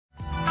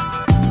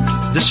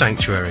The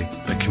Sanctuary,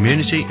 a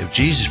community of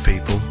Jesus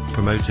people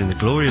promoting the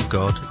glory of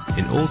God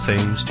in all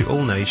things to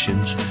all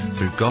nations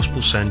through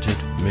gospel-centered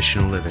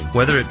missional living.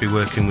 Whether it be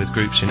working with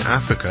groups in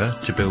Africa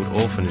to build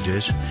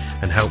orphanages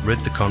and help rid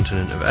the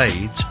continent of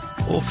AIDS,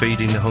 or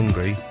feeding the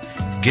hungry,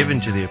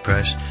 giving to the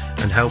oppressed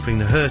and helping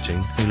the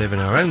hurting who live in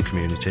our own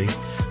community,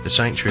 the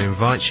Sanctuary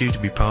invites you to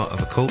be part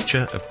of a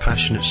culture of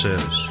passionate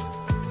service.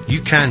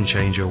 You can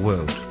change your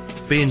world.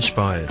 Be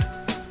inspired.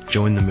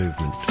 Join the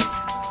movement.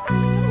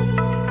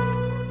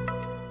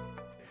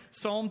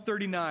 Psalm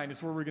 39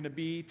 is where we're going to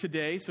be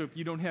today. So if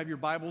you don't have your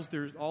Bibles,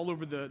 there's all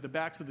over the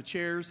backs of the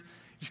chairs.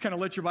 Just kind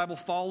of let your Bible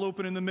fall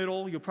open in the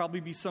middle. You'll probably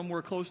be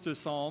somewhere close to a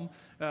psalm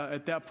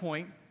at that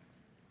point.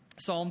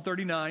 Psalm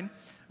 39.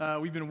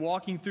 We've been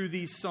walking through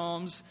these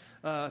psalms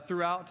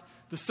throughout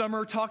the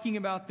summer, talking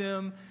about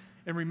them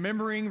and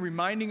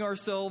reminding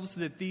ourselves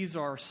that these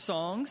are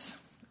songs,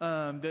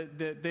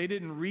 that they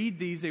didn't read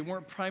these. They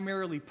weren't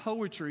primarily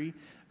poetry.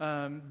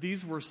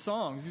 These were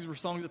songs. These were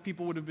songs that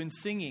people would have been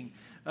singing.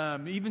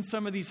 Even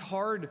some of these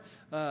hard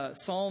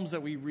psalms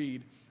that we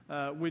read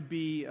would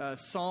be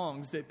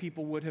songs that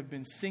people would have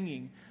been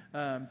singing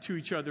to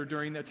each other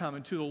during that time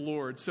and to the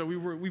Lord. So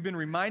we've been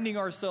reminding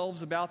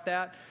ourselves about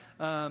that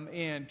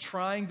and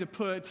trying to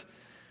put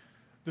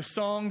the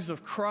songs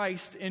of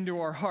Christ into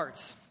our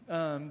hearts.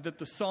 That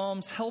the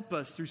Psalms help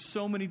us through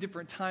so many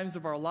different times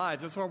of our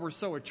lives. That's why we're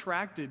so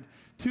attracted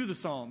to the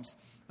Psalms,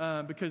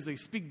 because they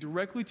speak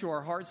directly to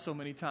our hearts so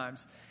many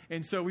times.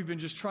 And so we've been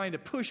just trying to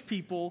push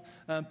people,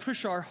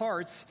 push our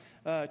hearts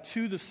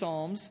to the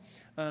Psalms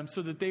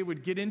so that they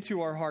would get into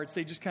our hearts.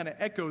 They just kind of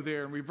echo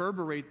there and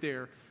reverberate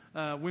there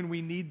when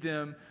we need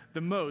them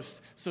the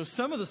most. So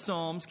some of the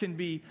Psalms can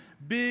be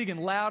big and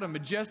loud and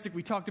majestic.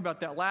 We talked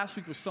about that last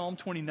week with Psalm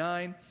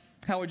 29.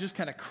 How it just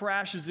kind of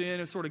crashes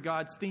in as sort of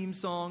God's theme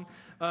song.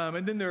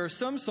 And then there are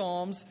some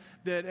psalms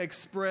that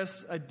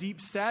express a deep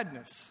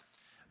sadness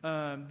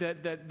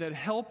that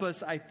help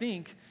us, I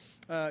think,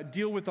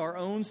 deal with our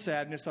own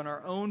sadness and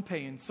our own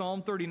pain.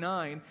 Psalm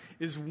 39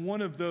 is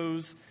one of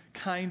those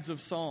kinds of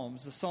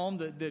psalms, a psalm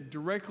that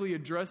directly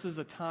addresses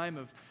a time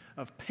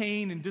of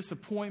pain and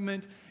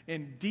disappointment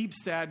and deep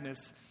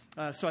sadness.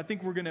 So I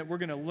think we're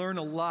gonna learn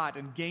a lot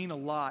and gain a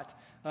lot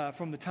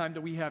from the time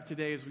that we have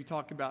today as we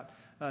talk about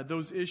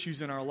those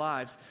issues in our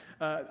lives.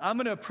 I'm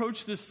going to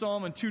approach this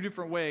psalm in two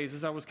different ways.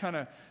 As I was kind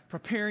of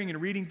preparing and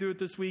reading through it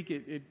this week,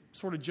 it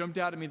sort of jumped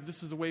out at me that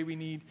this is the way we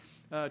need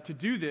to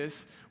do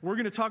this. We're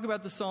going to talk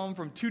about the psalm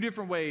from two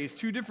different ways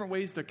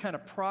to kind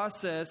of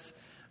process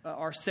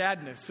our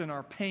sadness and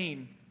our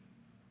pain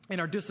and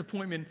our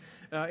disappointment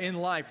in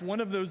life.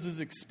 One of those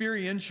is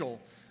experiential,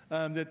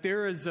 that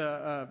there is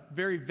a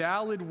very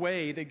valid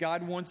way that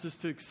God wants us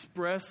to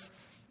express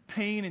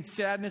pain and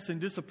sadness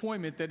and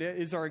disappointment that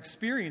is our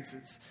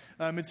experiences.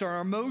 It's our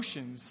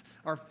emotions,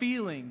 our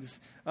feelings,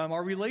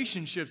 our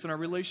relationships, and our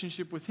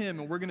relationship with Him.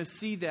 And we're going to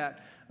see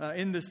that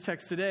in this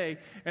text today.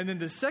 And then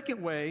the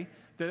second way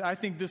that I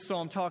think this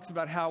psalm talks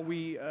about how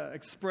we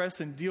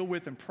express and deal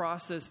with and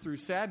process through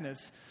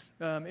sadness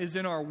is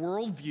in our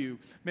worldview.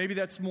 Maybe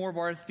that's more of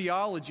our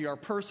theology, our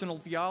personal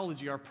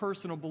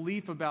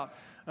belief about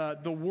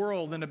the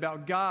world and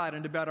about God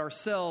and about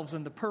ourselves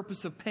and the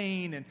purpose of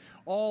pain and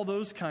all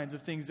those kinds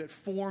of things that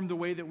form the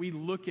way that we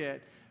look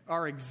at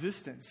our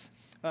existence.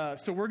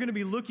 So we're going to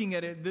be looking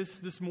at it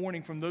this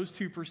morning from those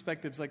two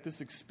perspectives, like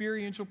this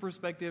experiential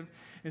perspective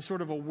and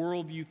sort of a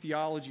worldview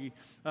theology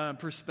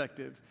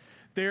perspective.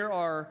 There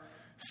are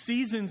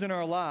seasons in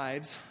our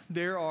lives,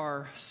 there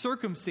are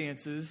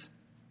circumstances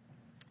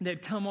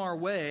that come our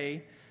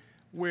way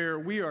where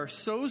we are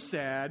so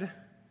sad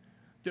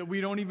that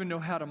we don't even know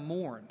how to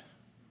mourn.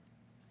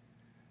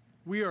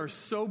 We are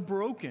so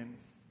broken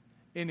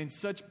and in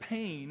such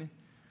pain,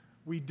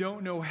 we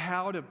don't know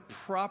how to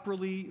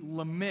properly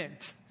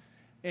lament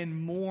and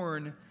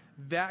mourn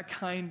that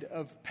kind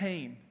of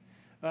pain.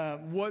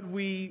 What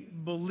we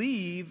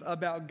believe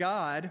about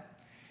God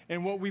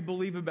and what we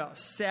believe about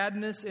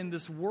sadness in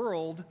this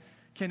world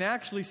can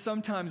actually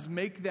sometimes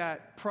make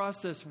that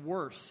process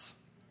worse.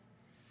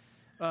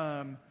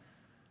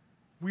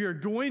 We are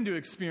going to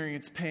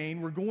experience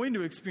pain. We're going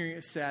to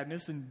experience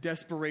sadness and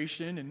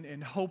desperation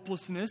and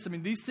hopelessness. I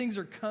mean, these things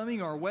are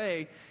coming our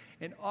way.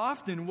 And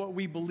often what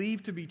we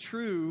believe to be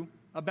true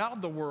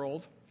about the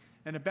world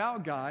and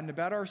about God and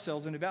about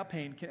ourselves and about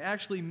pain can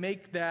actually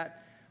make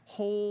that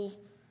whole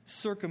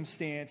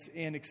circumstance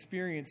and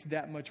experience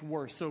that much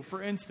worse. So,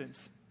 for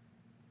instance,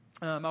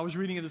 I was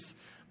reading this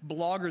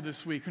blogger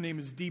this week. Her name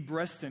is Dee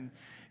Breston.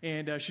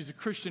 And she's a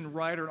Christian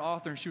writer and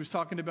author. And she was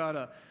talking about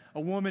a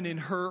woman in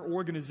her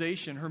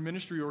organization, her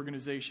ministry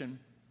organization.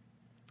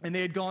 And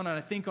they had gone on,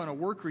 I think, on a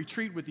work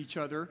retreat with each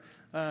other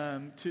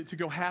to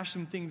go hash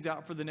some things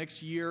out for the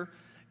next year.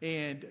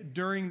 And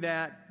during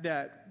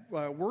that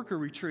worker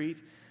retreat,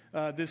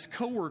 this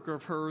coworker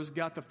of hers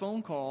got the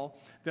phone call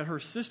that her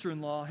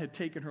sister-in-law had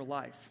taken her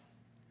life.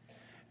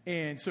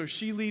 And so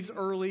she leaves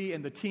early,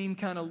 and the team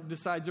kind of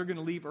decides they're going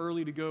to leave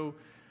early to go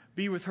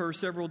be with her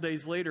several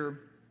days later.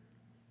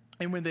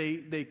 And when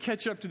they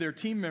catch up to their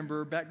team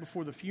member back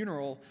before the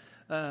funeral,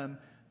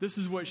 this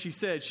is what she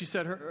said. She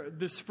said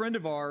this friend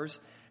of ours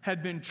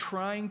had been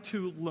trying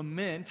to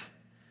lament,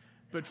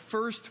 but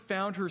first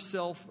found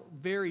herself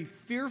very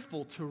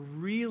fearful to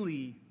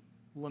really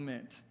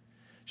lament.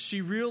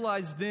 She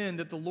realized then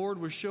that the Lord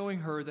was showing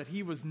her that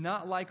he was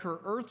not like her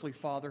earthly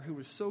father who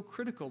was so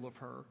critical of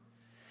her.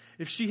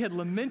 If she had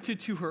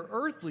lamented to her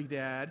earthly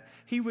dad,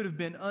 he would have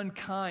been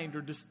unkind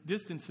or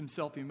distanced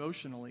himself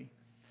emotionally.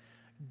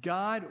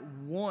 God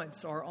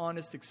wants our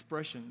honest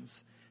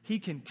expressions. He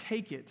can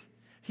take it.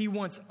 He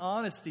wants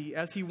honesty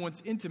as he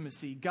wants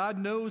intimacy. God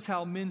knows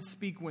how men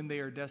speak when they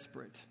are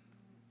desperate.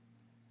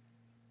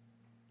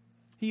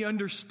 He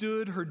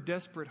understood her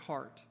desperate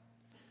heart.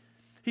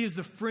 He is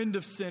the friend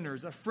of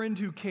sinners, a friend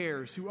who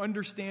cares, who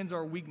understands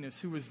our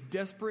weakness, who was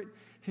desperate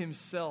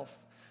himself.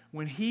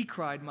 When he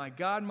cried, my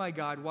God,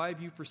 why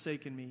have you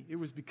forsaken me? It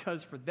was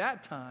because for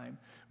that time,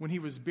 when he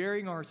was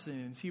bearing our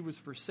sins, he was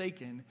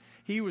forsaken.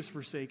 He was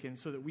forsaken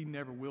so that we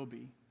never will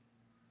be.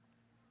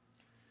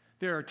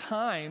 There are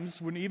times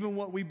when even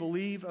what we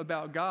believe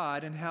about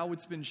God and how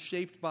it's been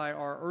shaped by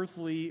our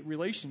earthly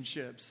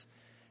relationships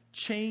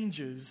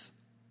changes,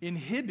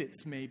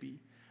 inhibits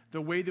maybe,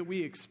 the way that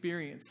we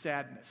experience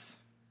sadness.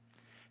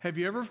 Have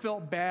you ever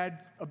felt bad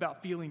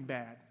about feeling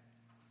bad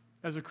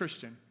as a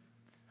Christian?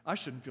 I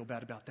shouldn't feel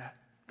bad about that.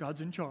 God's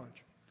in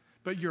charge.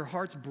 But your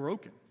heart's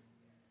broken,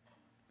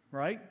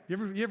 right?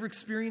 You ever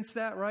experienced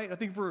that, right? I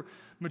think for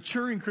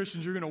maturing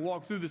Christians, you're going to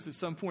walk through this at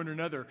some point or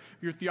another.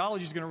 Your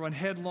theology is going to run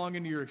headlong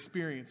into your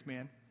experience,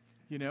 man.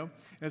 You know?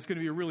 And it's going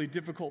to be a really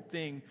difficult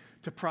thing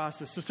to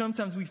process. So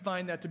sometimes we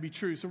find that to be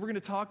true. So we're going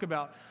to talk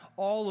about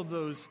all of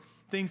those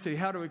things today,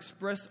 how to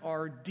express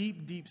our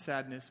deep, deep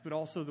sadness, but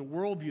also the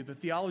worldview, the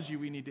theology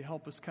we need to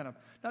help us kind of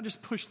not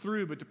just push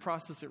through, but to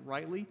process it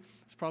rightly.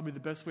 It's probably the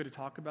best way to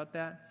talk about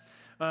that.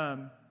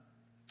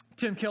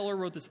 Tim Keller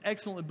wrote this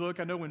excellent book.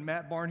 I know when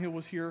Matt Barnhill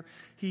was here,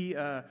 he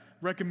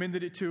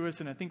recommended it to us,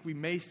 and I think we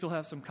may still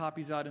have some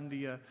copies out in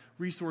the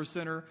Resource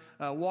Center.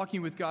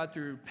 Walking with God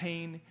Through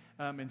Pain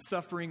and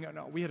Suffering.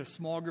 We had a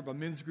small group, a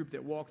men's group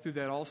that walked through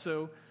that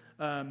also.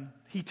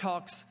 He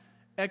talks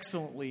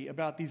excellently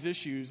about these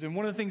issues. And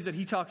one of the things that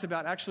he talks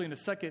about actually in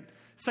a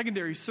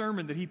secondary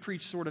sermon that he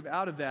preached sort of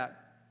out of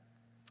that,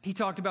 he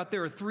talked about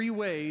there are three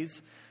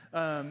ways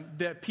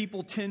that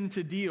people tend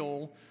to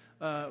deal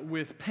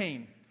with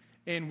pain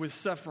and with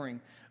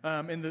suffering.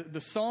 And the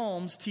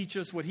Psalms teach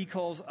us what he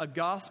calls a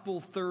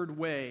gospel third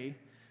way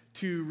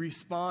to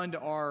respond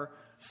to our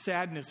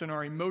sadness and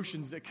our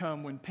emotions that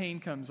come when pain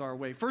comes our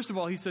way. First of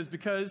all, he says,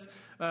 because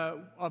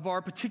of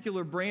our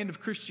particular brand of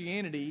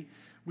Christianity,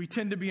 we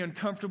tend to be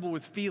uncomfortable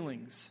with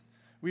feelings.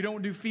 We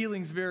don't do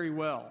feelings very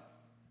well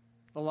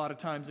a lot of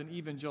times in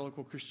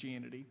evangelical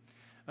Christianity.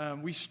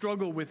 We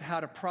struggle with how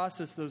to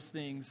process those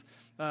things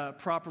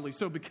properly.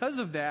 So because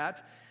of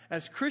that,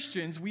 as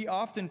Christians, we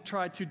often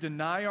try to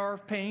deny our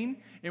pain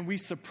and we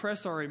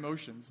suppress our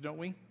emotions, don't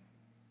we?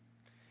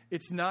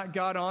 It's not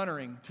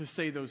God-honoring to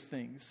say those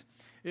things.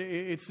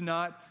 It's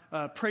not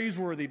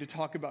praiseworthy to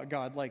talk about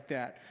God like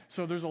that.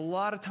 So there's a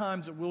lot of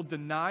times that we'll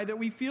deny that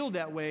we feel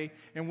that way,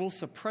 and we'll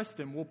suppress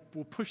them.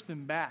 We'll push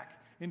them back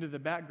into the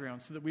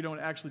background so that we don't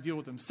actually deal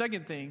with them.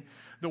 Second thing,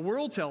 the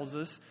world tells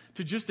us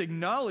to just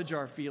acknowledge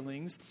our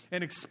feelings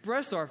and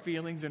express our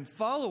feelings and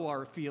follow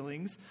our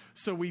feelings,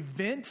 so we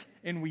vent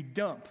and we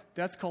dump.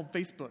 That's called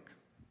Facebook.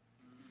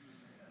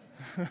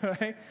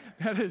 Right?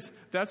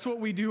 That's what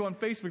we do on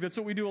Facebook. That's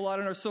what we do a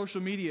lot on our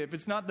social media. If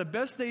it's not the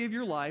best day of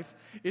your life,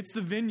 it's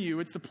the venue,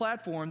 it's the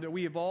platform that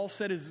we have all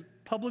said is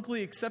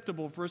publicly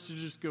acceptable for us to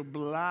just go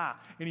blah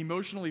and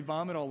emotionally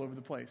vomit all over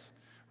the place,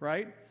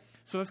 right?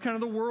 So that's kind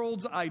of the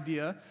world's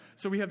idea.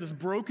 So we have this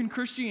broken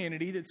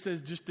Christianity that says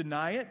just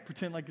deny it,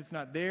 pretend like it's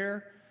not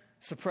there,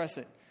 suppress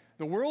it.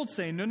 The world's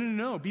saying,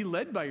 no, be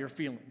led by your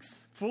feelings.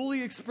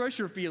 Fully express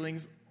your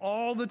feelings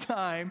all the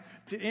time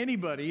to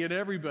anybody and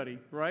everybody,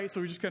 right?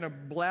 So we just kind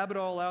of blab it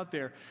all out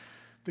there.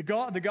 The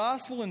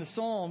gospel and the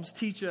Psalms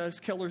teach us,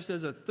 Keller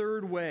says, a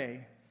third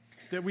way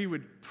that we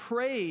would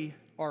pray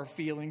our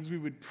feelings, we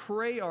would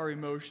pray our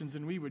emotions,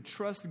 and we would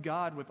trust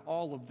God with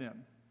all of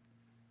them.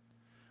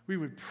 We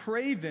would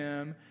pray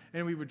them,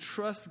 and we would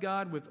trust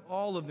God with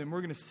all of them.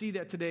 We're going to see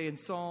that today in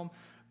Psalm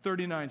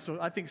 39. So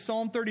I think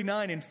Psalm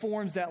 39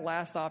 informs that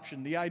last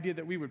option, the idea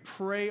that we would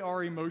pray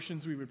our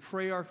emotions, we would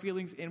pray our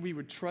feelings, and we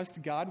would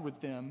trust God with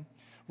them.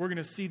 We're going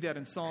to see that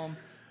in Psalm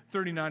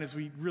 39 as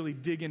we really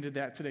dig into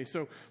that today.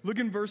 So look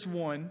in verse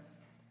 1.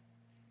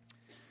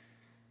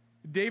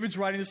 David's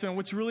writing this down.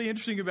 What's really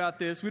interesting about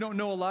this, we don't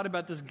know a lot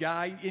about this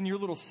guy. In your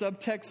little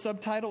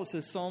subtitle, it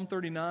says Psalm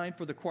 39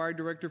 for the choir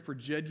director for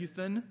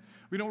Jeduthun.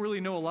 We don't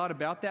really know a lot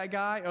about that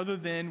guy other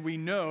than we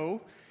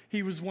know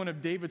he was one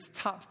of David's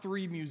top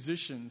 3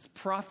 musicians,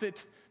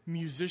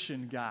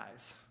 prophet-musician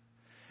guys.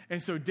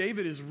 And so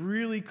David is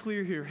really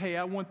clear here, hey,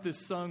 I want this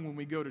sung when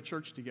we go to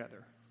church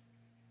together.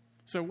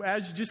 So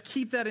as you just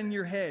keep that in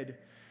your head,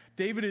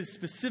 David is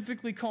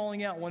specifically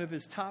calling out one of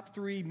his top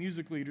 3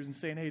 music leaders and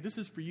saying, hey, this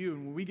is for you,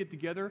 and when we get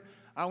together,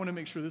 I want to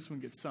make sure this one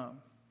gets sung.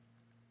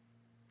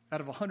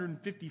 out of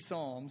 150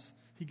 Psalms,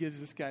 he gives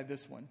this guy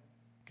this one.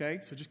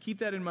 Okay? So just keep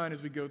that in mind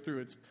as we go through.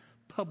 It's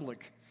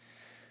public.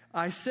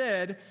 I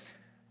said,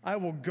 I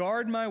will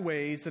guard my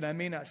ways that I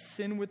may not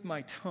sin with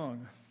my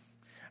tongue.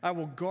 I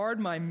will guard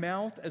my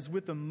mouth as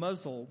with a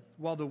muzzle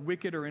while the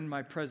wicked are in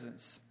my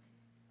presence.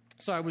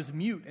 So I was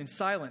mute and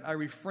silent. I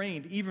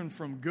refrained even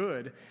from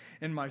good,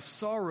 and my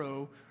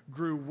sorrow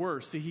grew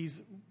worse. See,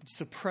 he's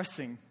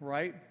suppressing,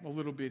 right? A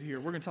little bit here.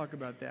 We're going to talk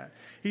about that.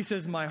 He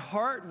says, my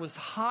heart was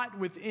hot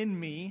within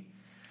me.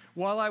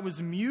 While I was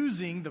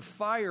musing, the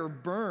fire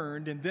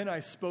burned, and then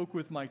I spoke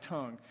with my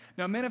tongue.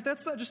 Now, man, if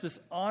that's not just this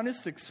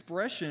honest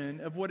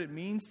expression of what it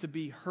means to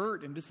be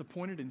hurt and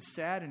disappointed and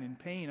sad and in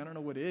pain, I don't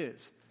know what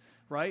is,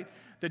 right?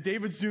 That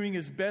David's doing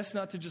his best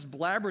not to just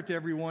blabber it to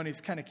everyone.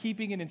 He's kind of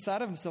keeping it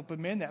inside of himself. But,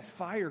 man, that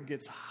fire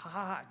gets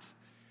hot.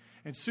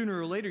 And sooner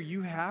or later,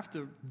 you have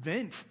to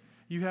vent.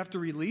 You have to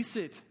release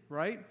it,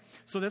 right?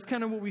 So that's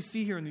kind of what we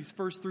see here in these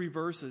first 3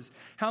 verses.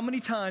 How many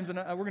times, and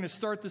we're going to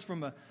start this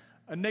from a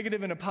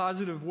negative and a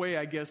positive way,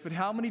 I guess, but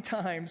how many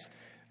times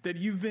that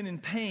you've been in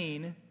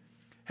pain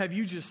have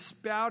you just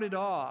spouted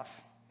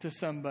off to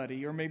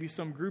somebody or maybe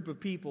some group of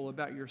people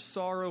about your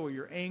sorrow or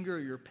your anger or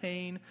your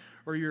pain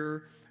or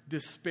your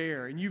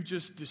despair, and you've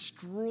just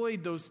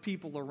destroyed those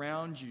people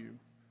around you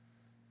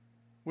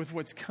with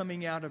what's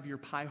coming out of your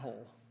pie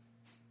hole,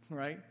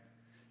 right?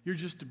 You're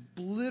just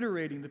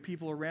obliterating the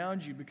people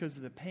around you because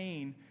of the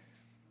pain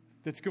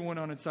that's going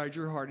on inside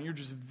your heart, and you're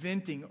just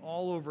venting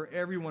all over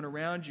everyone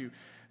around you.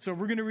 So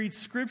we're going to read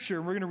Scripture,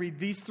 and we're going to read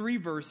these 3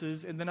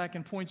 verses, and then I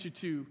can point you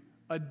to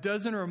a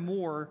dozen or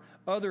more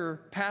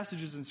other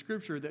passages in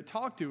Scripture that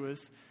talk to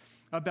us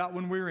about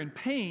when we're in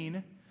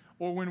pain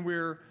or when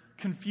we're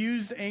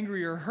confused,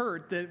 angry, or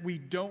hurt, that we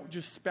don't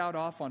just spout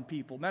off on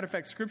people. Matter of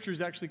fact, Scripture is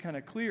actually kind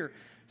of clear.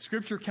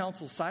 Scripture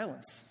counsels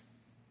silence.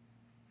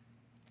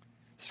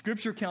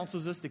 Scripture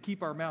counsels us to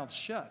keep our mouths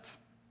shut.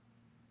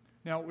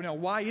 Now,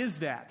 why is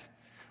that?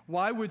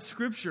 Why would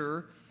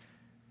Scripture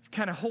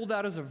kind of hold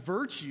out as a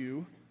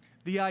virtue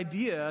the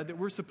idea that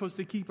we're supposed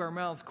to keep our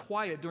mouths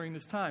quiet during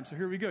this time? So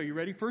here we go. You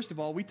ready? First of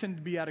all, we tend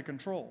to be out of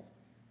control.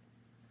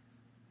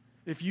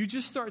 If you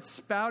just start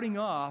spouting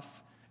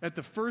off at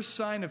the first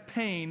sign of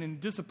pain and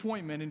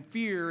disappointment and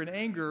fear and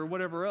anger or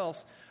whatever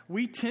else,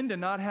 we tend to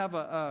not have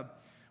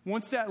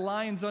once that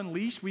lion's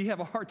unleashed, we have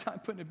a hard time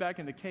putting it back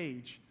in the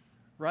cage,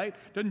 right?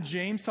 Doesn't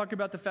James talk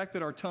about the fact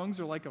that our tongues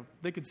are like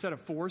they could set a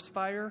forest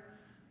fire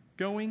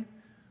going?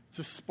 It's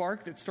a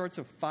spark that starts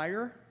a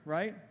fire,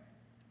 right?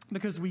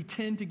 Because we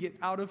tend to get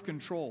out of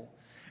control.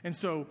 And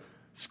so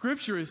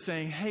Scripture is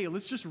saying, hey,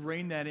 let's just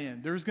rein that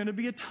in. There's going to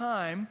be a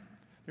time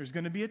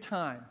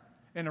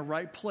and a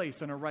right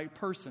place and a right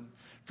person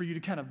for you to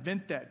kind of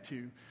vent that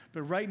to.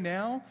 But right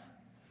now,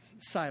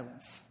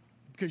 silence,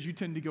 because you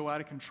tend to go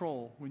out of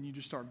control when you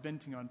just start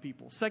venting on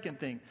people. Second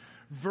thing,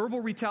 verbal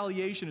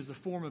retaliation is a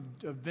form of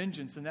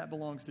vengeance, and that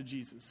belongs to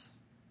Jesus.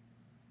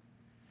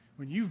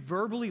 When you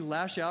verbally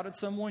lash out at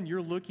someone,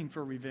 you're looking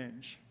for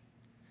revenge.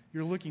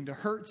 You're looking to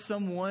hurt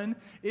someone,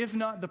 if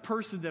not the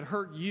person that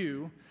hurt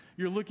you,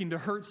 you're looking to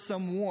hurt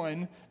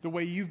someone the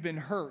way you've been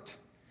hurt.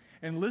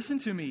 And listen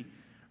to me,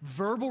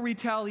 verbal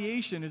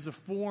retaliation is a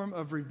form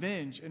of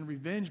revenge, and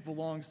revenge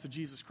belongs to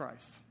Jesus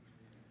Christ,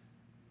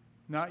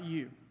 not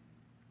you.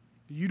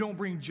 You don't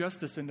bring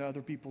justice into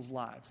other people's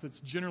lives.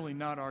 That's generally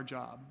not our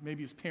job.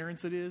 Maybe as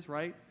parents it is,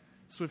 right?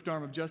 Swift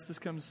arm of justice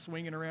comes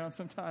swinging around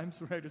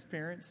sometimes, right, as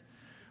parents.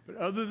 But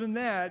other than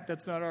that,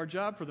 that's not our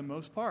job for the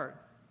most part.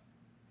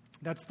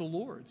 That's the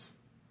Lord's.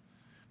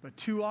 But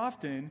too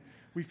often,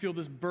 we feel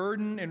this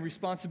burden and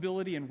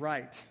responsibility and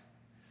right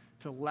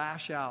to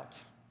lash out.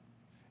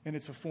 And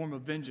it's a form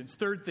of vengeance.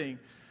 Third thing,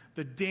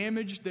 the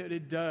damage that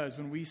it does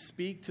when we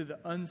speak to the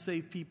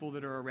unsaved people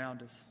that are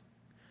around us.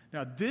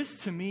 Now,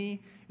 this to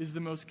me is the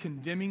most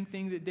condemning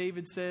thing that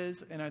David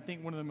says, and I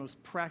think one of the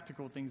most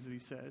practical things that he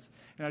says.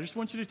 And I just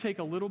want you to take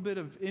a little bit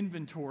of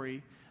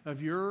inventory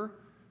of your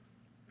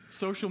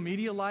social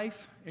media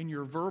life and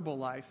your verbal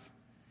life.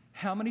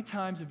 How many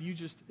times have you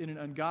just, in an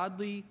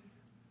ungodly,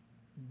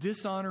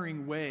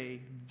 dishonoring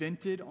way,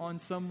 vented on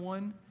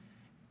someone,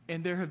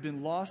 and there have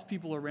been lost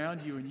people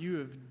around you, and you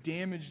have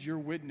damaged your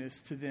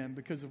witness to them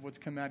because of what's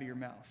come out of your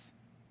mouth?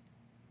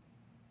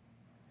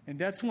 And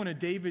that's one of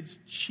David's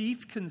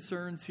chief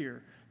concerns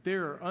here.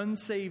 There are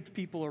unsaved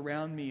people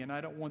around me, and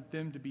I don't want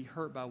them to be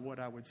hurt by what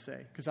I would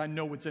say, because I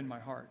know what's in my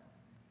heart.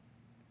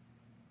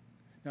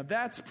 Now,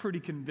 that's pretty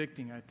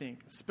convicting, I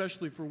think,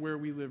 especially for where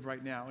we live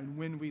right now and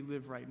when we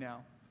live right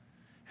now.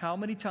 How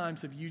many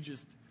times have you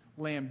just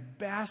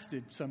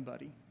lambasted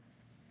somebody,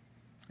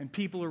 and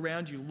people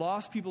around you,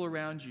 lost people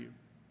around you,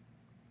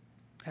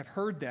 have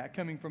heard that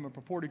coming from a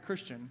purported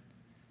Christian,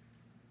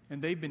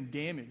 and they've been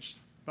damaged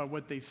by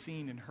what they've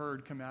seen and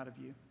heard come out of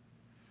you?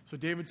 So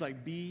David's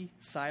like, be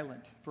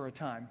silent for a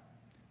time.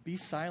 Be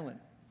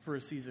silent for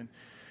a season.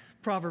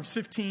 Proverbs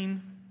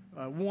 15,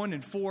 1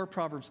 and 4,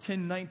 Proverbs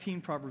 10, 19,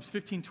 Proverbs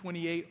 15,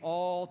 28,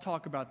 all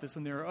talk about this,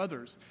 and there are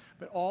others.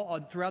 But all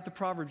throughout the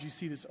Proverbs, you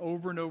see this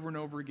over and over and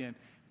over again.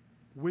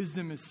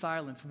 Wisdom is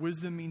silence.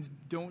 Wisdom means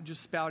don't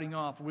just spouting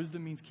off.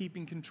 Wisdom means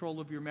keeping control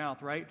of your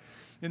mouth, right?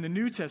 In the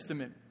New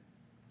Testament,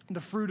 the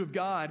fruit of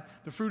God,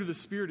 the fruit of the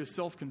Spirit is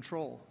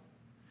self-control.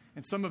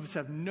 And some of us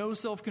have no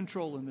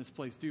self-control in this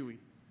place, do we?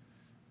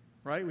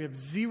 Right? We have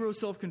zero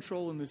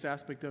self-control in this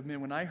aspect of, man,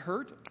 when I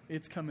hurt,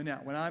 it's coming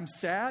out. When I'm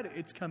sad,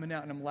 it's coming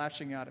out and I'm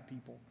lashing out at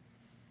people.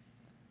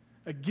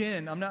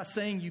 Again, I'm not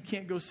saying you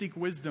can't go seek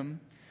wisdom.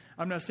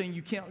 I'm not saying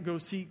you can't go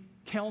seek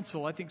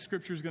counsel. I think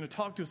Scripture is going to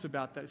talk to us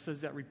about that. It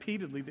says that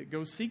repeatedly, that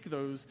go seek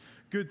those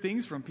good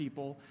things from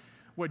people.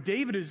 What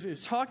David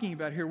is talking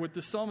about here, what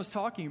the psalmist is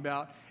talking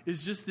about,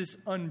 is just this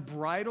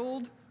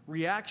unbridled,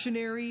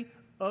 reactionary,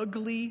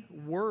 ugly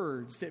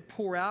words that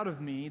pour out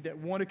of me, that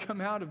want to come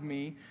out of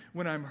me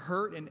when I'm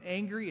hurt and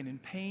angry and in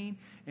pain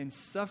and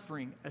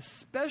suffering,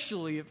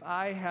 especially if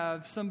I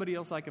have somebody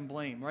else I can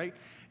blame, right?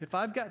 If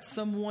I've got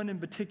someone in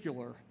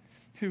particular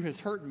who has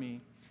hurt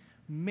me,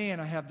 man,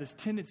 I have this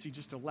tendency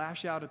just to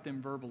lash out at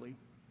them verbally.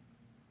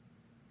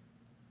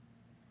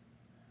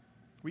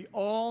 We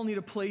all need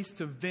a place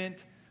to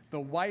vent the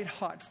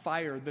white-hot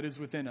fire that is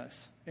within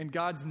us, and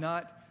God's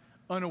not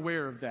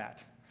unaware of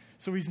that.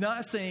 So he's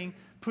not saying,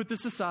 put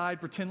this aside,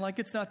 pretend like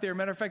it's not there.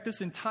 Matter of fact,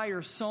 this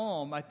entire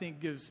psalm, I think,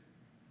 gives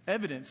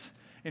evidence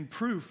and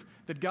proof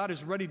that God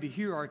is ready to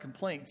hear our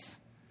complaints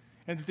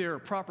and that there are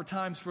proper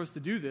times for us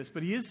to do this.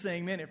 But he is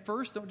saying, man, at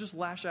first, don't just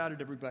lash out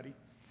at everybody.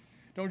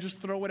 Don't just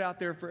throw it out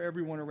there for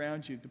everyone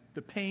around you.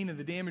 The pain and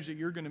the damage that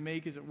you're going to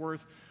make, is it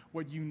worth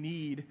what you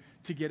need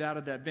to get out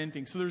of that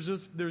venting? So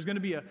there's going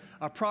to be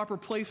a proper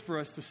place for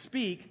us to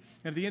speak.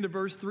 And at the end of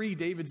verse 3,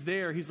 David's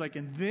there. He's like,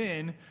 and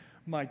then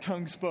my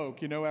tongue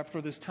spoke,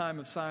 after this time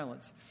of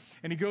silence.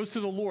 And he goes to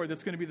the Lord.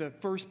 That's going to be the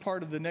first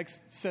part of the next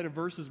set of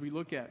verses we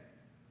look at.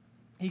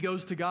 He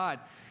goes to God,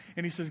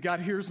 and he says, God,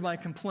 here's my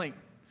complaint.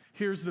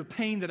 Here's the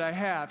pain that I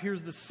have.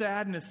 Here's the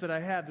sadness that I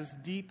have, this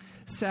deep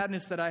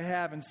sadness that I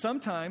have. And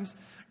sometimes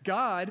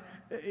God,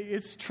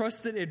 it's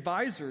trusted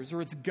advisors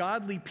or it's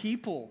godly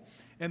people,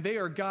 and they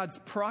are God's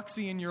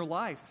proxy in your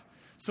life.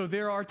 So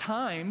there are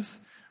times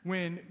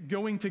when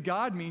going to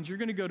God means you're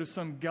going to go to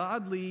some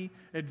godly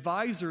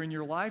advisor in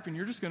your life and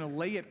you're just going to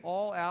lay it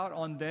all out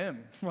on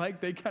them,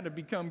 right? They kind of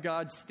become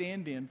God's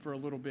stand-in for a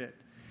little bit.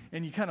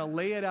 And you kind of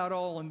lay it out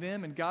all on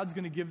them, and God's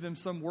going to give them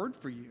some word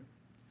for you.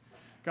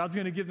 God's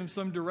going to give them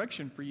some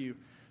direction for you.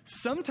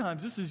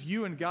 Sometimes this is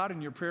you and God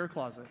in your prayer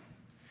closet.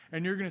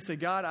 And you're going to say,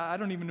 God, I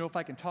don't even know if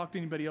I can talk to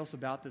anybody else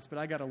about this, but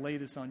I got to lay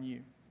this on you.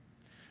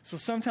 So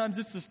sometimes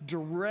it's this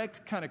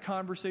direct kind of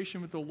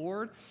conversation with the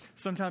Lord.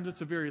 Sometimes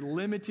it's a very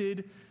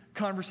limited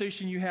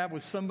conversation you have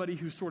with somebody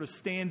who sort of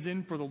stands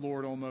in for the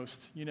Lord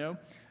almost,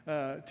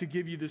 to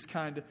give you this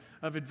kind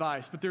of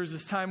advice. But there's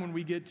this time when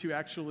we get to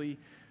actually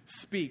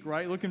speak,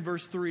 right? Look in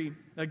verse 3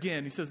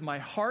 again. He says, my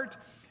heart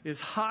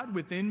is hot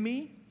within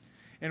me,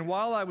 and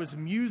while I was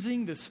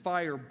musing, this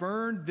fire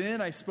burned.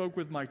 Then I spoke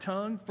with my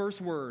tongue.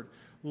 First word,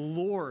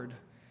 Lord,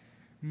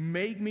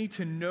 make me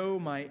to know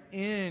my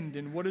end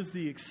and what is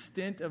the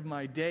extent of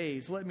my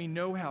days. Let me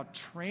know how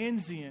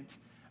transient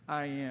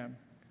I am.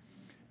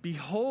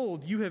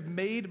 Behold, you have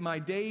made my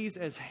days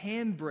as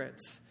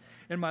handbreadths,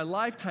 and my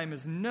lifetime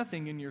is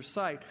nothing in your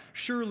sight.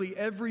 Surely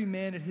every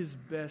man at his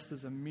best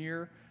is a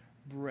mere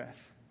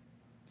breath.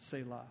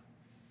 Selah.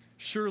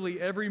 Surely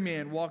every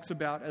man walks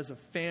about as a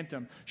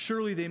phantom.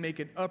 Surely they make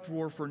an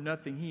uproar for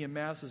nothing. He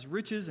amasses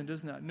riches and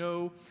does not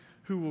know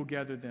who will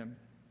gather them.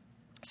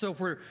 So if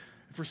we're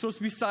supposed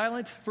to be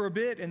silent for a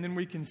bit and then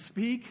we can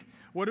speak,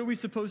 what are we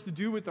supposed to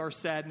do with our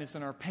sadness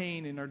and our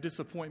pain and our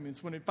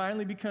disappointments? When it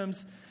finally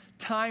becomes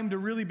time to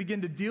really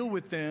begin to deal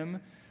with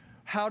them,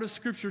 how does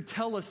Scripture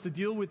tell us to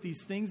deal with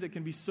these things that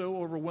can be so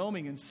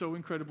overwhelming and so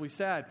incredibly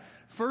sad?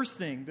 First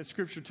thing that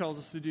Scripture tells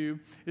us to do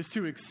is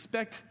to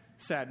expect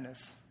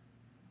sadness.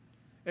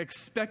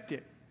 Expect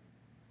it.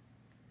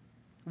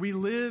 We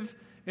live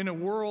in a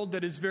world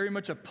that is very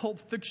much a Pulp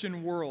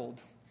Fiction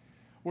world,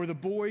 where the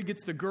boy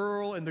gets the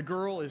girl and the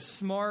girl is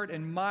smart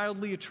and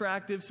mildly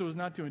attractive so as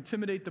not to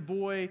intimidate the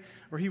boy,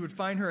 or he would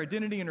find her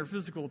identity in her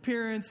physical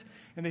appearance,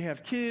 and they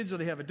have kids or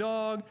they have a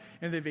dog,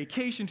 and they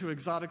vacation to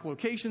exotic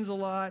locations a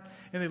lot,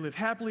 and they live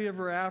happily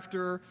ever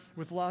after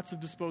with lots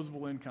of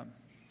disposable income.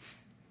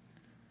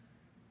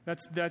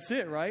 That's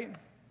it, right?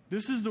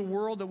 This is the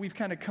world that we've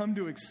kind of come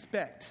to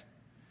expect.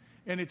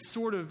 And it's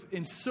sort of,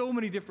 in so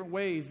many different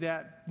ways,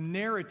 that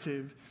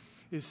narrative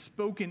is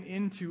spoken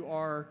into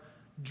our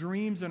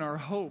dreams and our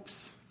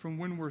hopes from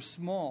when we're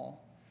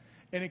small.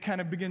 And it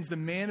kind of begins to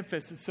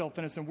manifest itself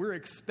in us, and we're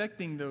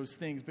expecting those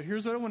things. But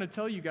here's what I want to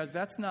tell you guys.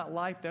 That's not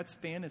life. That's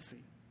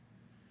fantasy.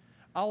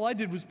 All I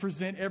did was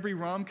present every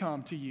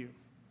rom-com to you.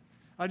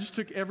 I just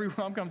took every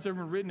rom-com that's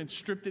ever been written and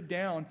stripped it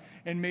down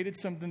and made it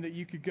something that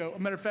you could go. As a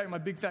matter of fact, my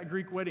Big Fat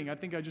Greek Wedding, I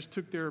think I just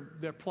took their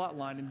plot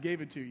line and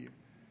gave it to you.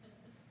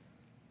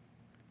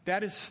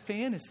 That is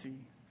fantasy.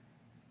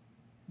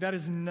 That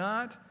is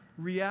not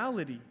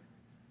reality.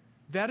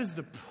 That is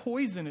the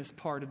poisonous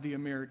part of the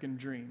American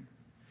dream.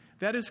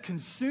 That is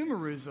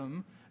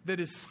consumerism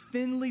that is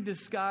thinly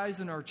disguised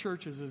in our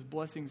churches as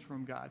blessings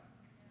from God.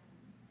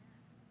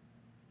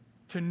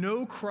 To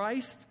know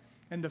Christ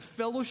and the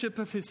fellowship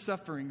of his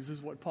sufferings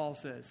is what Paul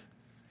says.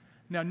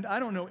 Now, I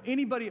don't know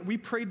anybody, we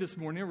prayed this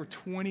morning, there were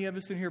 20 of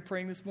us in here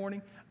praying this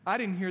morning. I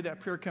didn't hear that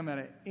prayer come out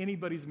of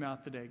anybody's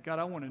mouth today. God,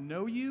 I want to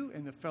know you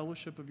and the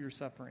fellowship of your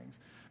sufferings.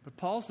 But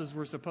Paul says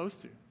we're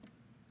supposed to.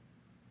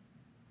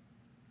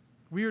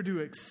 We are to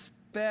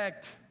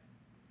expect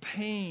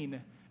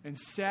pain and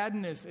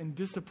sadness and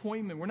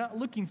disappointment. We're not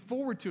looking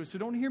forward to it, so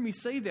don't hear me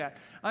say that.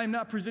 I am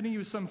not presenting you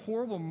with some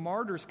horrible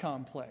martyr's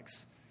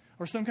complex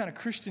or some kind of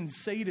Christian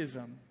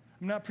sadism.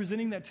 I'm not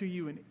presenting that to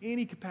you in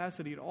any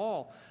capacity at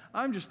all.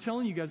 I'm just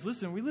telling you guys,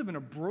 listen, we live in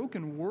a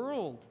broken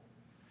world.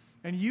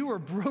 And you are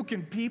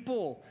broken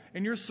people.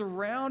 And you're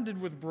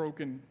surrounded with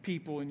broken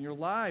people in your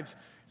lives.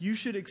 You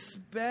should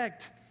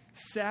expect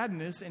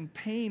sadness and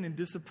pain and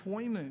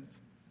disappointment.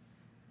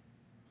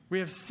 We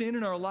have sin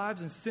in our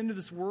lives and sin to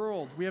this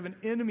world. We have an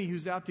enemy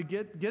who's out to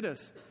get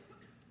us.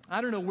 I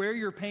don't know where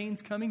your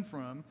pain's coming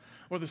from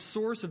or the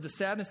source of the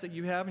sadness that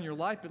you have in your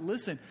life, but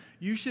listen,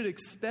 you should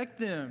expect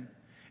them.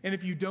 And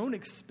if you don't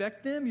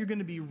expect them, you're going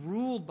to be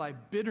ruled by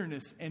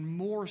bitterness and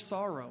more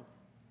sorrow.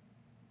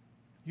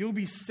 You'll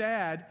be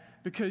sad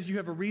because you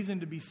have a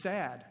reason to be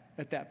sad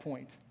at that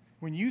point.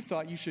 When you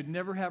thought you should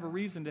never have a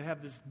reason to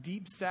have this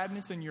deep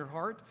sadness in your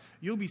heart,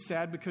 you'll be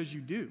sad because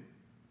you do.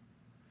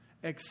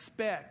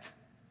 Expect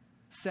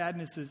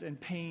sadnesses and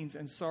pains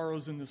and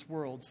sorrows in this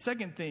world.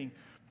 Second thing,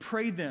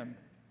 pray them.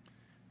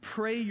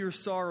 Pray your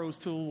sorrows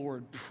to the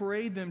Lord.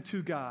 Pray them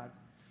to God.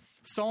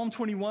 Psalm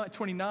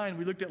 29,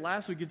 we looked at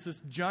last week, it's this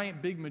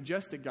giant, big,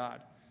 majestic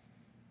God.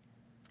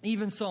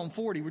 Even Psalm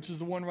 40, which is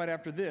the one right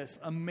after this,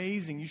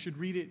 amazing. You should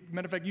read it.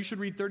 Matter of fact, you should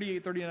read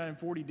 38, 39, and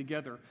 40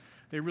 together.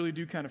 They really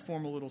do kind of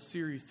form a little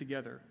series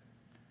together.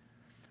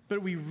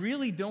 But we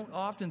really don't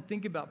often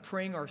think about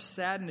praying our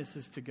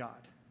sadnesses to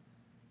God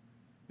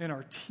and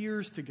our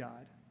tears to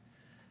God.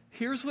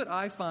 Here's what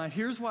I find.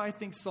 Here's why I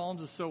think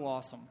Psalms is so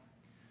awesome.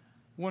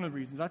 One of the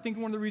reasons. I think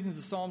one of the reasons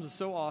the Psalms is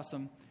so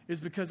awesome is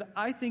because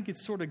I think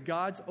it's sort of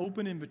God's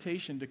open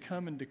invitation to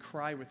come and to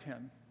cry with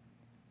him.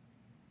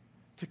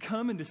 To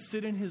come and to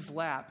sit in his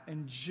lap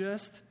and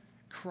just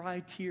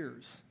cry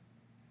tears.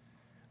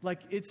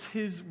 Like it's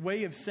his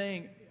way of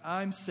saying,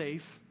 I'm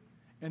safe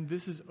and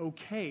this is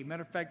okay.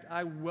 Matter of fact,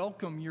 I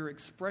welcome your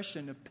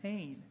expression of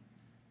pain.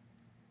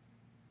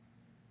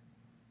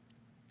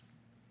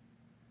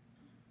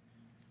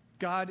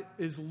 God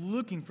is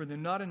looking for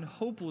them, not in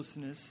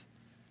hopelessness,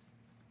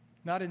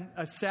 not in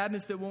a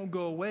sadness that won't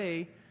go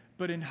away,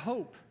 but in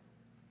hope.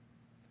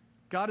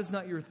 God is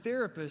not your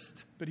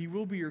therapist, but he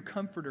will be your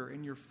comforter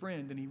and your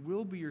friend, and he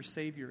will be your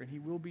Savior, and he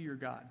will be your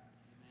God.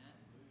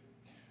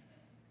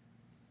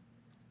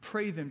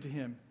 Pray them to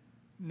him.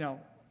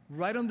 Now,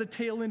 right on the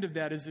tail end of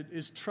that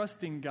is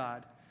trusting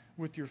God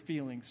with your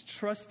feelings,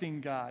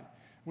 trusting God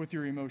with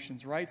your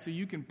emotions, right? So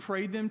you can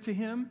pray them to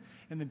him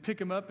and then pick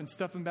them up and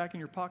stuff them back in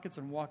your pockets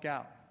and walk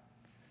out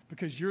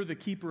because you're the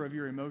keeper of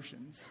your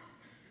emotions.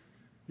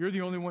 You're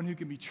the only one who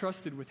can be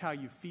trusted with how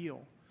you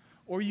feel.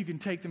 Or you can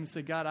take them and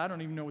say, God, I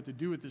don't even know what to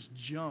do with this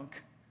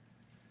junk.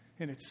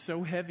 And it's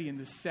so heavy and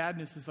this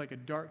sadness is like a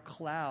dark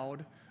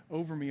cloud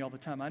over me all the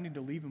time. I need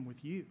to leave them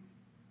with you.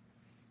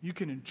 You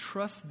can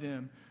entrust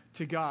them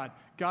to God.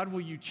 God, will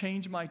you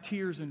change my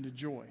tears into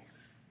joy?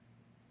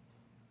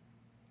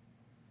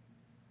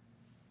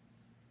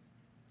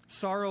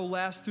 Sorrow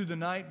lasts through the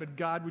night, but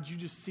God, would you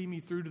just see me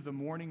through to the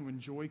morning when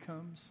joy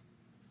comes?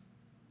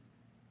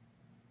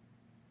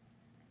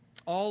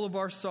 All of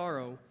our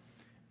sorrow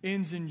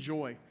ends in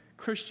joy.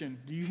 Christian,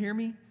 do you hear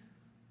me?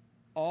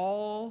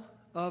 All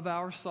of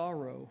our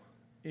sorrow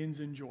ends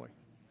in joy.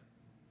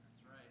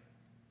 That's right.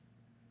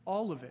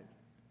 All of it.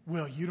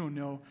 Well, you don't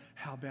know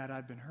how bad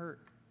I've been hurt.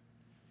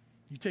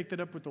 You take that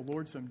up with the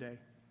Lord someday.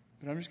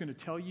 But I'm just going to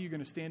tell you, you're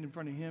going to stand in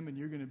front of him and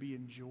you're going to be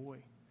in joy.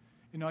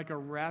 In like a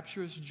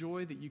rapturous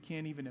joy that you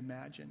can't even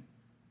imagine.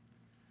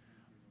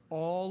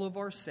 All of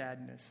our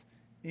sadness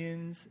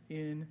ends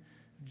in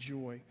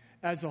joy.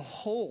 As a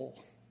whole,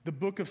 the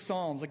book of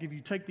Psalms, like if you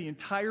take the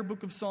entire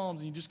book of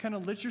Psalms and you just kind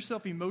of let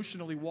yourself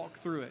emotionally walk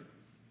through it,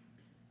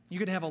 you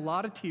can have a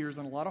lot of tears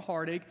and a lot of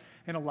heartache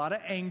and a lot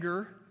of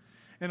anger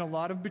and a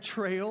lot of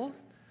betrayal.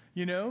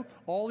 You know,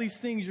 all these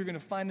things you're going to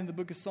find in the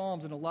book of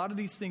Psalms, and a lot of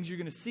these things you're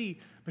going to see.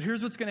 But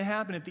here's what's going to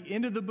happen at the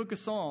end of the book of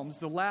Psalms.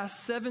 The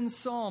last 7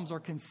 Psalms are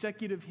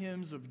consecutive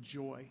hymns of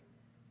joy.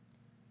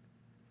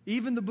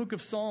 Even the book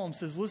of Psalms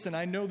says, listen,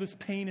 I know this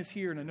pain is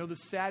here and I know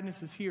this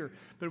sadness is here,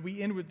 but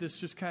we end with this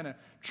just kind of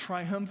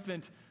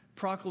triumphant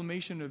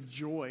proclamation of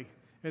joy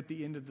at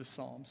the end of the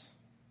Psalms.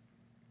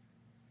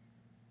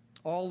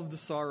 All of the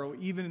sorrow,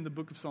 even in the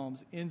book of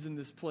Psalms, ends in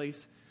this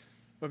place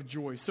of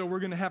joy. So we're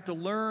going to have to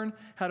learn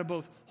how to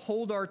both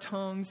hold our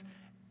tongues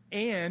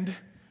and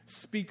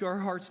speak our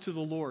hearts to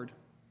the Lord.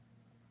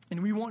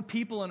 And we want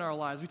people in our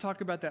lives. We talk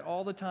about that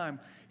all the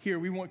time here.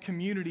 We want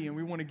community and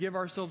we want to give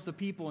ourselves to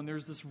people. And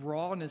there's this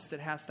rawness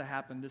that has to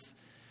happen, this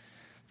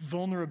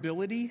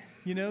vulnerability,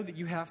 you know, that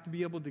you have to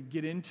be able to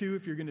get into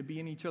if you're going to be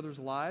in each other's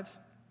lives.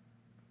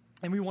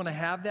 And we want to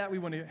have that. We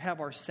want to have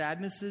our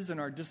sadnesses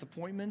and our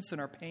disappointments and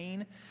our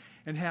pain.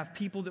 and have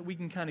people that we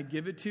can kind of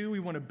give it to. We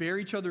want to bear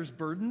each other's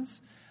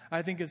burdens.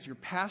 I think as your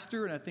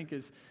pastor, and I think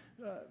as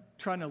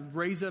trying to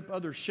raise up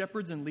other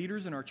shepherds and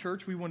leaders in our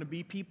church, we want to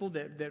be people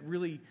that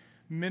really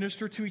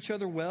minister to each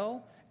other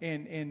well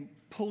and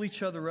pull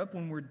each other up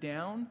when we're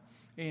down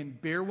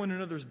and bear one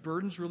another's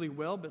burdens really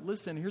well. But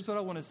listen, here's what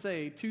I want to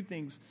say. 2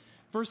 things.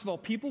 First of all,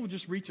 people will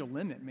just reach a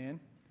limit, man.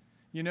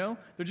 You know,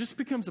 there just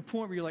becomes a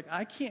point where you're like,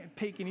 I can't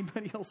take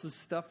anybody else's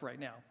stuff right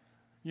now.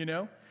 You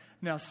know?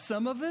 Now,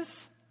 some of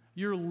us,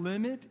 your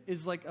limit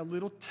is like a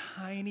little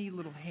tiny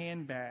little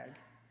handbag.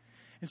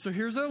 And so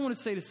here's what I want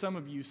to say to some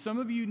of you. Some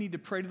of you need to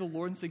pray to the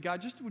Lord and say,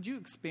 God, just would you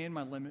expand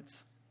my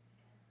limits?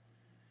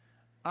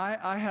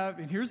 I have,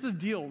 and here's the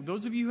deal.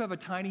 Those of you who have a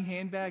tiny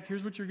handbag,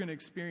 here's what you're going to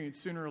experience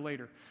sooner or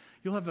later.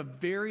 You'll have a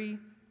very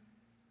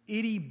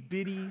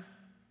itty-bitty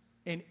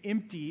and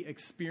empty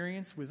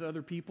experience with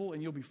other people,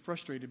 and you'll be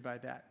frustrated by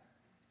that.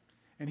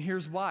 And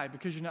here's why.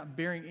 Because you're not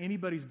bearing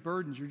anybody's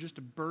burdens. You're just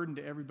a burden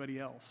to everybody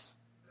else.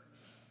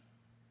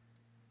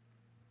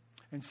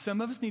 And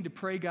some of us need to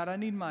pray, God, I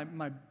need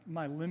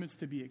my limits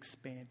to be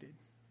expanded.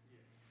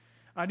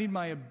 I need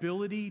my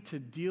ability to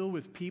deal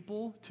with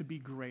people to be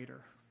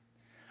greater.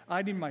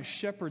 I need my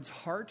shepherd's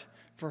heart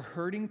for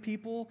hurting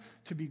people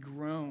to be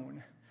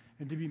grown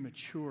and to be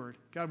matured.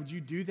 God, would you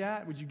do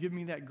that? Would you give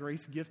me that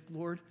grace gift,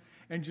 Lord?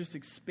 And just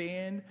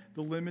expand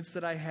the limits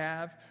that I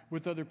have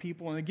with other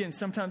people. And again,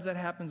 sometimes that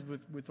happens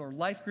with our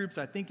life groups.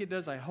 I think it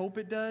does. I hope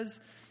it does.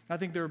 I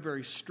think they're a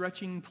very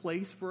stretching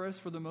place for us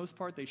for the most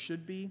part. They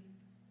should be.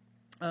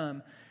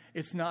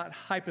 It's not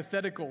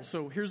hypothetical.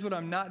 So here's what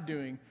I'm not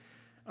doing.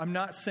 I'm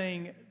not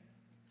saying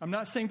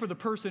for the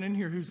person in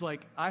here who's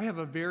like, I have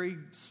a very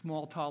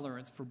small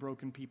tolerance for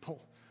broken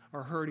people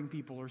or hurting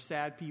people or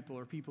sad people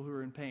or people who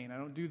are in pain. I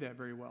don't do that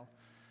very well.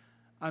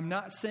 I'm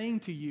not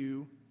saying to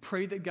you,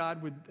 pray that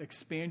God would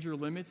expand your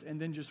limits and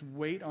then just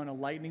wait on a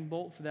lightning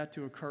bolt for that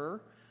to occur.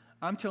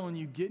 I'm telling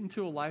you, get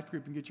into a life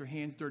group and get your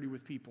hands dirty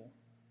with people.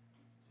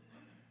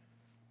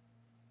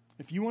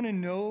 If you want to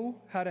know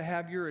how to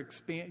have your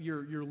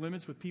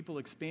limits with people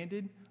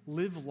expanded,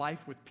 live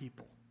life with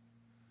people.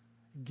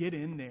 Get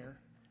in there.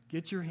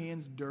 Get your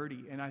hands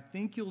dirty. And I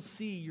think you'll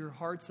see your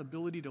heart's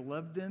ability to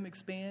love them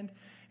expand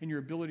and your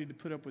ability to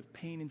put up with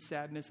pain and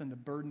sadness and the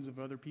burdens of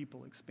other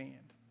people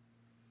expand.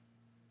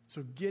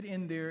 So get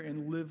in there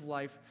and live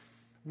life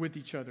with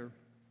each other.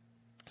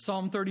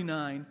 Psalm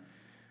 39,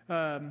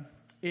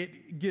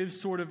 it gives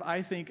sort of,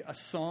 I think, a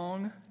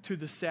song to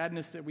the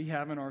sadness that we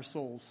have in our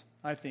souls,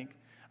 I think.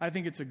 I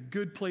think it's a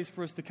good place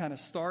for us to kind of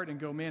start and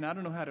go, man, I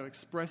don't know how to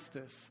express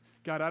this.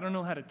 God, I don't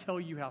know how to tell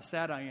you how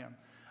sad I am.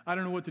 I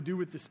don't know what to do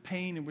with this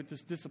pain and with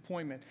this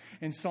disappointment.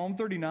 And Psalm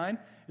 39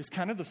 is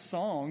kind of the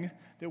song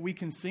that we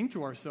can sing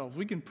to ourselves.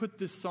 We can put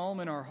this psalm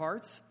in our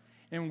hearts,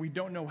 and when we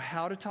don't know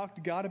how to talk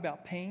to God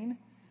about pain,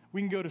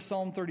 we can go to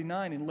Psalm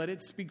 39 and let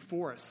it speak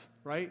for us,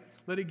 right?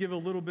 Let it give a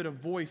little bit of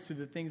voice to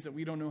the things that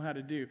we don't know how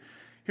to do.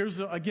 Here's,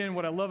 again,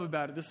 what I love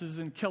about it. This is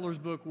in Keller's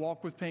book,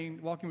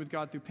 Walking with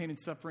God Through Pain and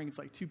Suffering. It's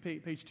like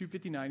page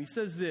 259. He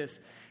says this.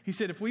 He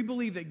said, if we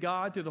believe that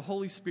God, through the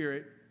Holy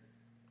Spirit,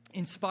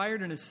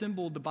 inspired and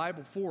assembled the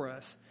Bible for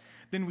us,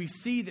 then we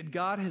see that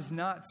God has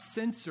not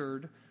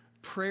censored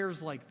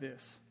prayers like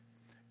this.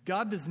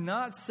 God does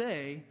not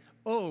say,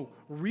 oh,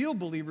 real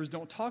believers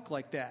don't talk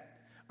like that.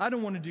 I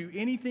don't want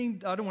anything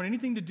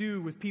to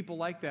do with people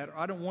like that, or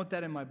I don't want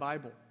that in my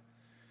Bible.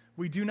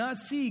 We do not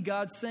see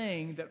God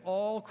saying that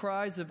all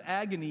cries of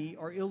agony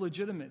are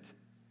illegitimate.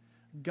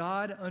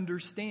 God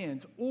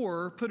understands.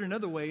 Or, put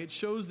another way, it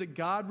shows that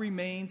God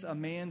remains a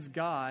man's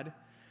God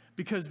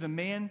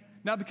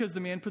not because the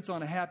man puts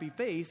on a happy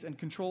face and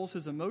controls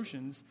his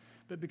emotions,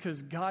 but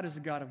because God is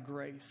a God of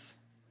grace.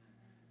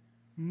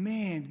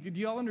 Man, do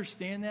y'all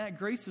understand that?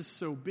 Grace is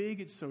so big,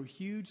 it's so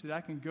huge that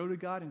I can go to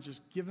God and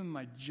just give him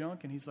my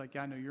junk, and he's like,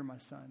 I know you're my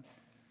son.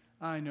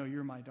 I know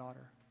you're my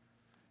daughter.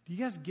 Do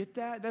you guys get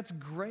that? That's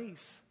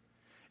grace.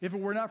 If it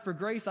were not for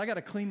grace, I got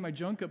to clean my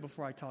junk up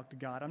before I talk to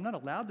God. I'm not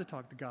allowed to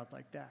talk to God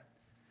like that.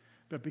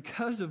 But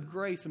because of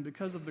grace and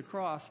because of the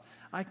cross,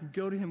 I can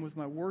go to him with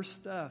my worst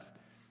stuff,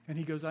 and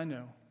he goes, I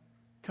know.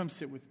 Come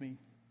sit with me.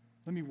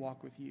 Let me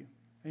walk with you.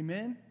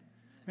 Amen?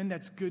 And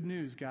that's good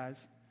news,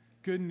 guys.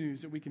 Good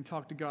news that we can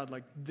talk to God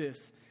like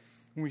this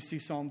when we see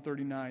Psalm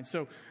 39.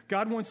 So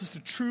God wants us to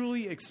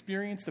truly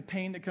experience the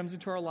pain that comes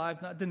into our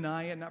lives, not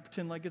deny it, not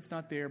pretend like it's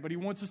not there, but he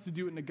wants us to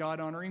do it in a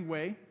God-honoring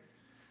way.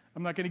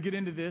 I'm not going to get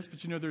into this, but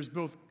there's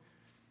both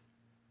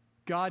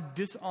God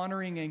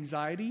dishonoring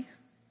anxiety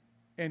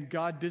and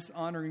God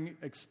dishonoring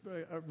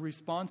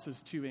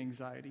responses to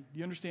anxiety. Do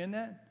you understand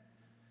that?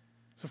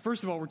 So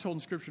first of all, we're told in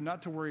Scripture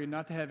not to worry and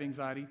not to have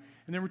anxiety.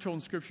 And then we're told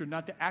in Scripture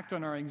not to act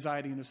on our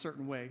anxiety in a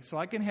certain way. So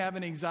I can have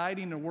an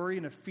anxiety and a worry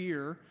and a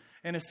fear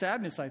and a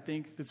sadness, I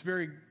think, that's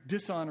very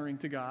dishonoring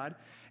to God.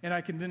 And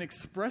I can then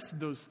express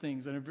those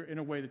things in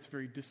a way that's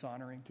very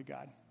dishonoring to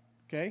God.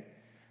 Okay?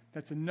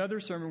 That's another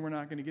sermon we're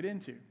not going to get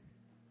into.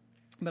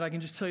 But I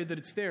can just tell you that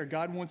it's there.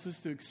 God wants us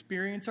to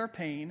experience our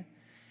pain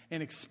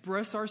and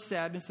express our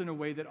sadness in a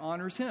way that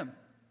honors him.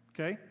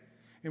 Okay?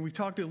 And we've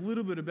talked a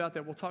little bit about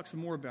that. We'll talk some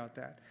more about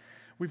that.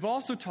 We've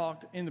also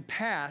talked in the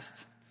past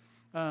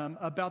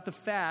about the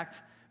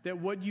fact that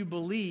what you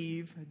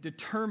believe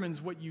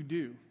determines what you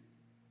do.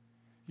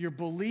 Your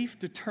belief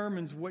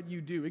determines what you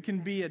do. It can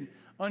be an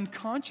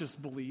unconscious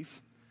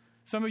belief.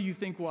 Some of you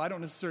think, well, I don't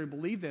necessarily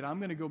believe that. I'm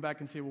going to go back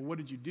and say, well, what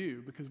did you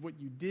do? Because what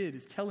you did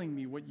is telling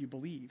me what you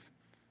believe.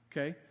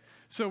 Okay?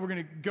 So we're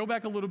going to go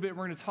back a little bit.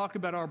 We're going to talk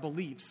about our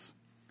beliefs.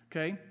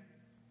 Okay?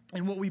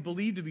 And what we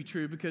believe to be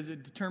true, because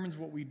it determines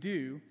what we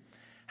do.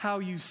 How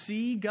you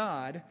see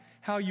God,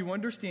 how you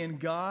understand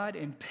God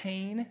and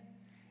pain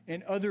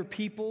and other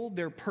people,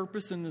 their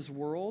purpose in this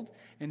world,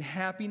 and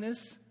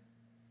happiness.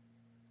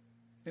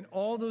 And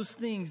all those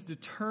things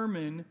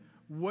determine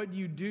what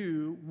you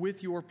do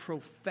with your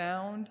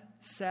profound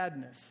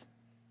sadness.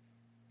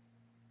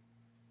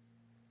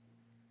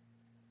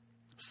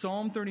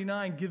 Psalm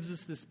 39 gives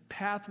us this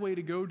pathway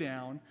to go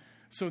down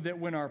so that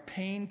when our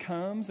pain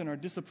comes and our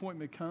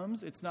disappointment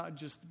comes, it's not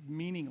just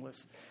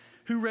meaningless.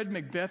 Who read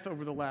Macbeth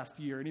over the last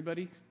year?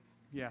 Anybody?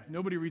 Yeah,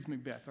 nobody reads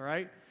Macbeth, all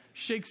right?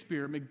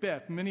 Shakespeare,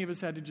 Macbeth, many of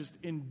us had to just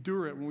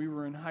endure it when we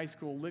were in high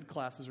school lit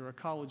classes or a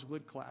college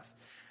lit class.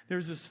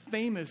 There's this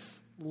famous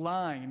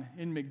line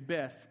in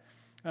Macbeth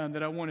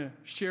that I want to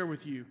share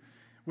with you.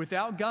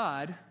 Without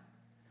God,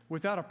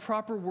 without a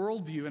proper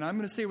worldview, and I'm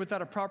going to say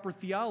without a proper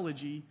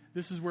theology,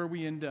 this is where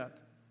we end up.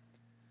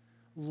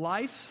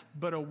 Life's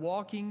but a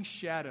walking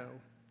shadow,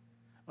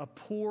 a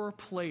poor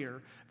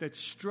player that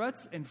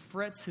struts and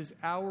frets his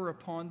hour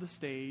upon the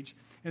stage,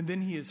 and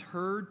then he is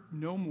heard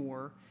no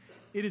more.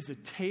 It is a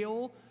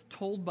tale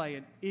told by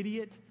an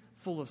idiot,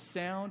 full of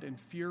sound and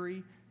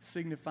fury,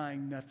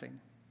 signifying nothing.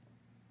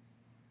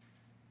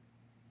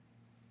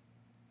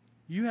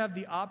 You have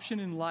the option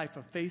in life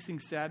of facing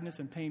sadness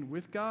and pain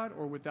with God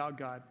or without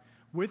God.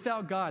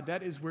 Without God,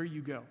 that is where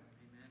you go. Amen.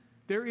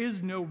 There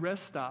is no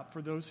rest stop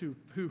for those who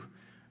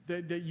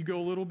that you go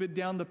a little bit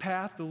down the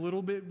path, a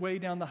little bit way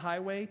down the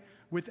highway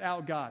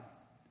without God.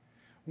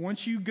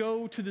 Once you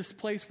go to this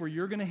place where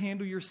you're going to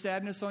handle your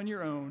sadness on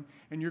your own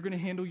and you're going to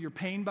handle your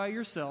pain by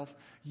yourself,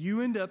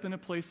 you end up in a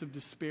place of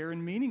despair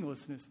and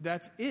meaninglessness.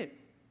 That's it.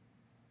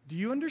 Do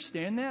you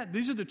understand that?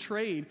 These are the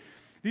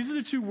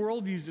two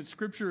worldviews that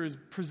Scripture is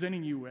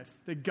presenting you with,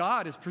 that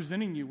God is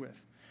presenting you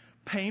with.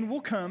 Pain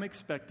will come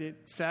expected.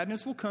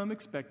 Sadness will come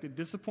expected.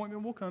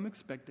 Disappointment will come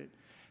expected.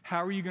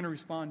 How are you going to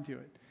respond to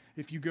it?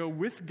 If you go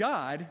with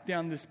God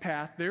down this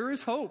path, there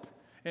is hope,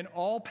 and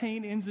all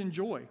pain ends in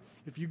joy.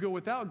 If you go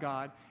without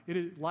God,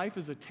 life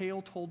is a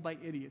tale told by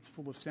idiots,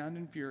 full of sound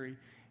and fury,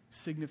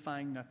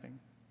 signifying nothing.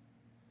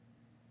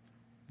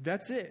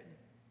 That's it.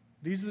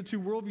 These are the two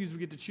worldviews we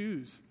get to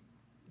choose.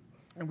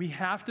 And we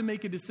have to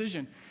make a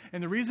decision.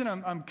 And the reason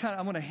we're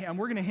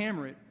going to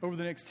hammer it over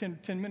the next 10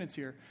 minutes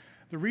here.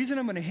 The reason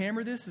I'm going to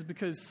hammer this is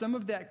because some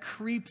of that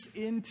creeps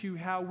into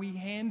how we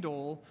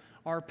handle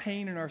our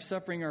pain and our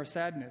suffering, our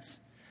sadness.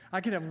 I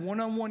could have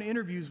one-on-one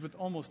interviews with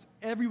almost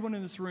everyone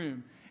in this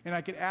room, and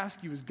I could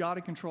ask you, is God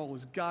in control?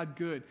 Is God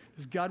good?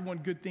 Does God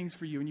want good things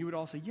for you? And you would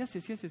all say, yes,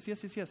 yes, yes, yes,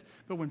 yes, yes, yes.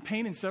 But when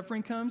pain and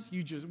suffering comes,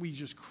 we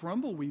just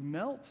crumble, we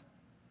melt.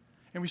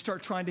 And we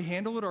start trying to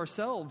handle it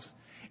ourselves.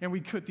 And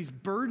we put these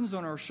burdens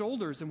on our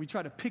shoulders, and we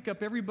try to pick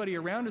up everybody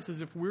around us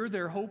as if we're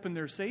their hope and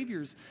their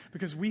saviors,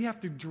 because we have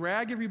to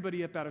drag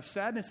everybody up out of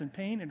sadness and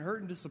pain and hurt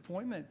and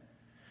disappointment.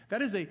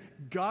 That is a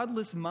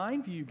godless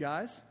mind view,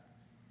 guys.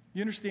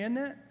 You understand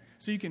that?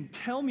 So you can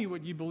tell me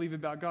what you believe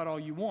about God all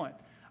you want.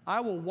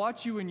 I will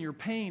watch you in your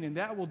pain, and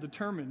that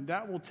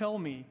will tell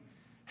me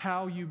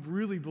how you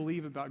really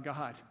believe about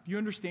God. Do you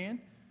understand?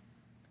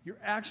 Your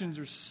actions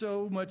are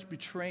so much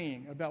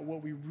betraying about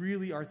what we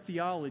really, our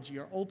theology,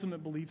 our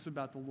ultimate beliefs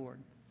about the Lord.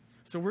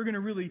 So we're going to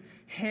really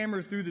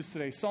hammer through this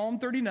today. Psalm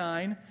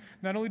 39,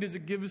 not only does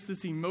it give us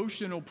this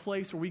emotional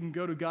place where we can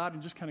go to God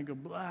and just kind of go,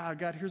 blah,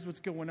 God, here's what's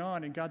going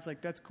on. And God's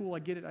like, that's cool, I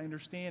get it, I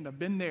understand, I've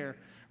been there,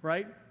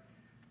 right?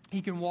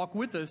 He can walk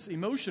with us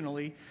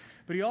emotionally,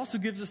 but he also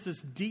gives us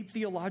this deep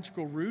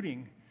theological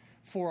rooting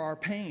for our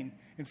pain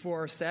and for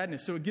our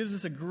sadness. So it gives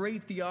us a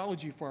great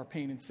theology for our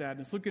pain and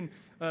sadness. Look in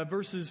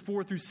verses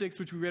 4 through 6,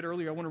 which we read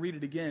earlier. I want to read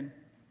it again.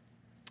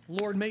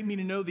 Lord, make me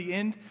to know the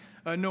end,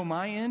 know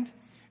my end,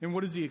 and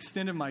what is the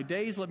extent of my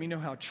days. Let me know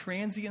how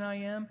transient I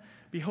am.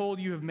 Behold,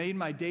 you have made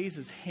my days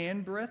as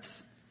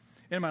handbreadths,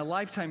 and my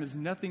lifetime is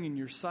nothing in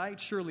your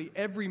sight. Surely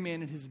every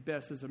man in his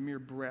best is a mere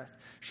breath.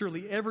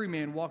 Surely every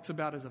man walks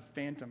about as a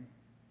phantom.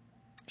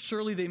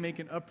 Surely they make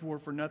an uproar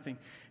for nothing.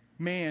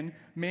 Man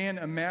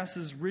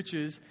amasses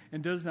riches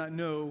and does not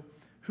know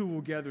who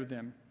will gather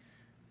them.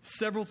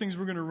 Several things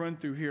we're going to run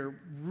through here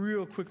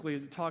real quickly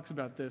as it talks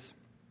about this.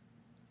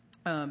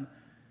 The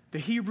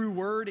Hebrew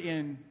word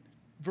in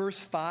verse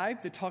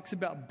 5 that talks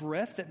about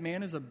breath, that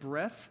man is a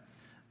breath.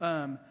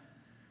 The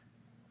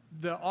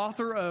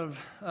author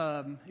of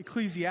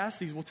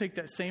Ecclesiastes will take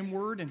that same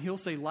word and he'll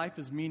say life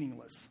is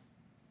meaningless.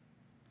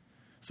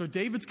 So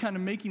David's kind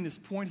of making this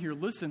point here.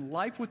 Listen,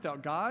 life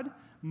without God,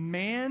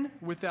 man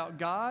without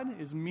God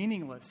is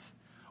meaningless.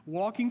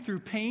 Walking through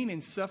pain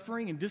and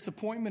suffering and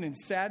disappointment and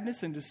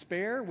sadness and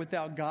despair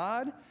without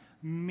God,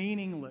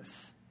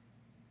 meaningless.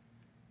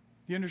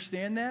 Do you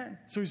understand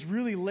that? So he's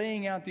really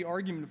laying out the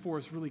argument for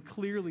us really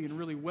clearly and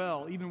really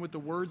well, even with the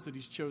words that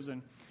he's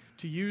chosen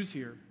to use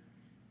here.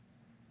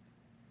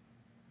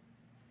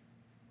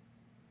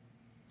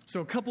 So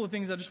a couple of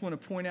things I just want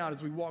to point out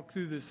as we walk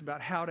through this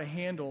about how to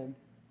handle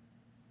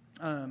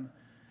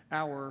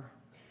our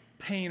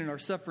pain and our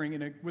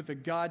suffering with a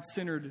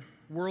God-centered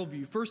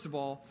worldview. First of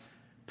all,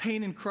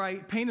 pain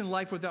in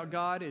life without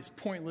God is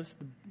pointless.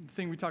 The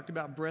thing we talked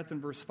about, breath,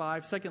 in verse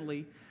 5.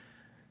 Secondly,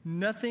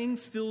 nothing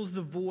fills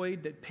the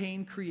void that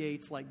pain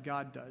creates like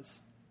God does.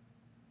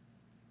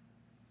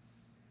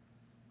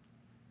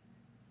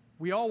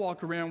 We all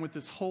walk around with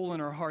this hole in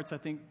our hearts. I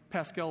think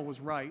Pascal was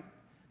right,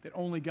 that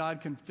only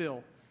God can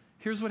fill.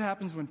 Here's what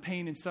happens when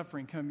pain and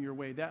suffering come your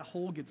way. That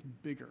hole gets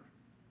bigger.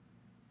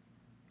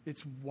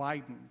 It's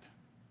widened.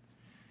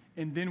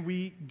 And then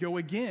we go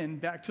again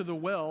back to the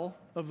well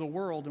of the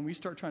world and we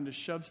start trying to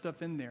shove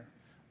stuff in there.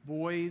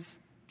 Boys,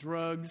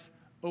 drugs,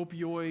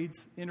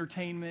 opioids,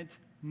 entertainment,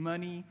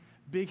 money,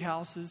 big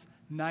houses,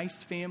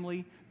 nice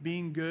family,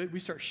 being good. We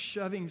start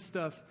shoving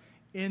stuff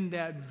in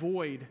that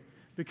void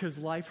because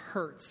life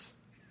hurts.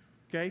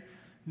 Okay?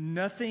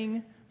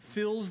 Nothing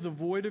fills the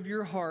void of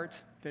your heart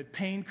that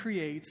pain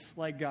creates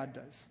like God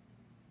does.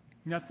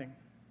 Nothing.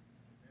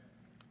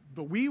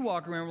 But we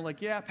walk around, we're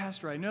like, yeah,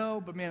 Pastor, I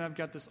know, but man, I've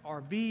got this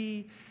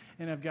RV,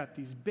 and I've got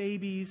these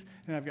babies,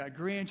 and I've got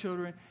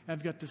grandchildren, and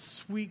I've got this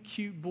sweet,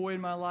 cute boy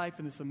in my life,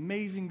 and this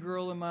amazing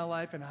girl in my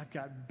life, and I've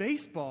got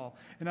baseball,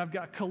 and I've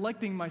got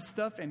collecting my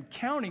stuff, and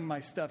counting my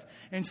stuff,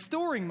 and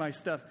storing my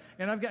stuff,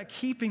 and I've got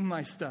keeping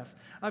my stuff.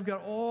 I've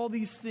got all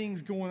these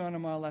things going on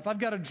in my life. I've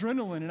got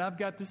adrenaline, and I've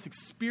got this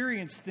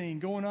experience thing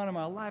going on in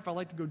my life. I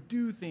like to go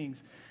do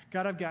things.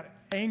 God, I've got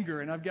anger,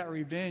 and I've got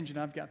revenge, and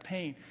I've got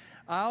pain.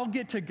 I'll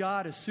get to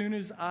God as soon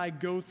as I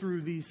go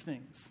through these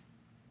things.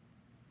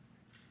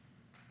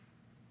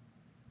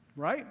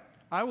 Right?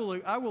 I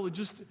will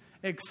just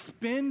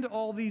expend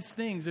all these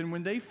things, and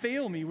when they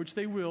fail me, which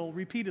they will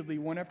repeatedly,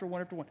 one after one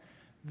after one,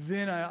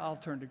 then I'll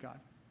turn to God.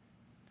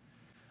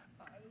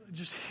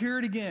 Just hear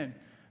it again.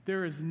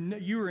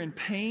 You are in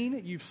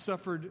pain. You've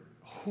suffered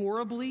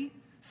horribly,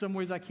 some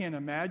ways I can't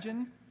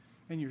imagine,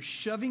 and you're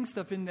shoving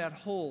stuff in that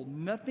hole.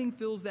 Nothing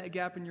fills that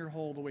gap in your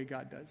hole the way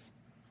God does.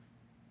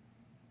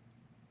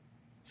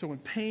 So when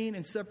pain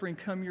and suffering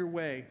come your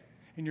way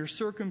and your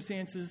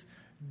circumstances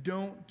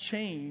don't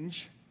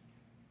change,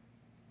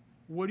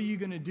 what are you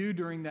going to do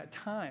during that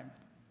time?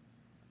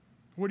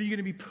 What are you going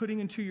to be putting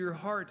into your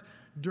heart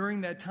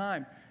during that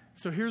time?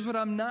 So here's what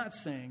I'm not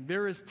saying.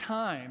 There is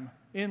time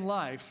in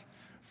life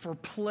for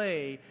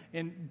play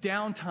and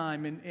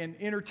downtime and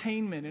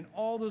entertainment and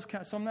all those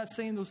kinds. So I'm not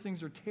saying those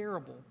things are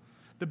terrible.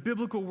 The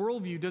biblical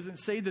worldview doesn't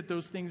say that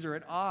those things are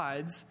at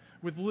odds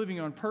with living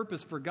on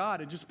purpose for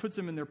God. It just puts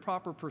them in their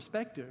proper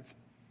perspective.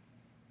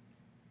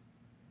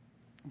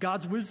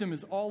 God's wisdom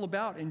is all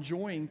about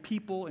enjoying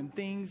people and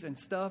things and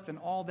stuff and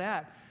all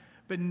that,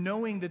 but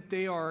knowing that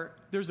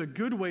there's a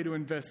good way to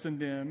invest in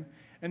them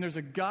and there's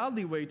a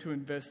godly way to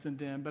invest in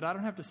them, but I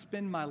don't have to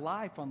spend my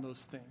life on those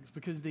things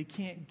because they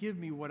can't give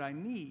me what I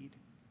need.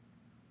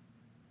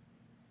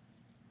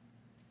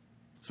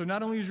 So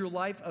not only is your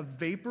life a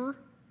vapor,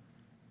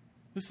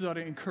 this ought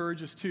to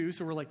encourage us too.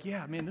 So we're like,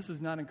 yeah, man, this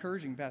is not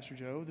encouraging, Pastor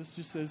Joe. This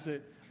just says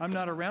that I'm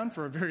not around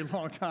for a very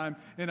long time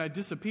and I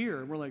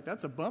disappear. We're like,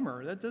 that's a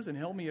bummer. That doesn't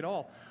help me at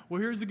all.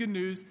 Well, here's the good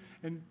news.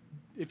 And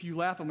if you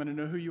laugh, I'm going to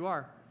know who you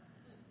are.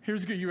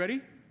 Here's the good. You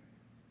ready?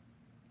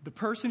 The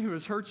person who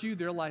has hurt you,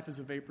 their life is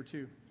a vapor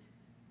too.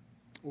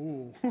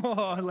 Oh,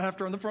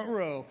 laughter on the front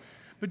row.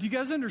 But do you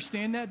guys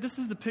understand that? This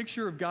is the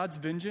picture of God's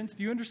vengeance.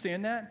 Do you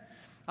understand that?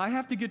 I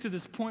have to get to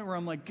this point where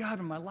I'm like, God,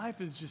 my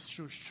life is just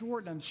so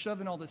short, and I'm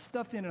shoving all this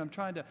stuff in, and I'm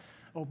trying to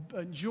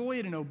enjoy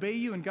it and obey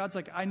you. And God's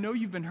like, I know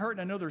you've been hurt,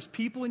 and I know there's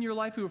people in your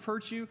life who have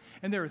hurt you,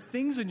 and there are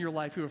things in your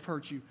life who have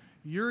hurt you.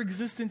 Your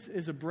existence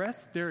is a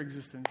breath. Their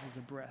existence is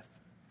a breath.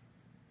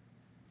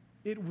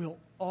 It will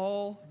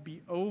all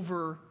be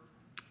over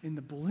in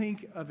the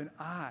blink of an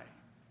eye.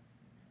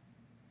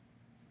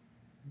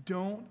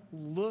 Don't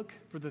look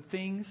for the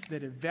things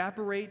that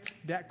evaporate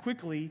that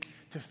quickly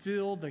to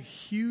fill the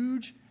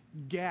huge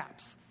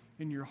gaps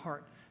in your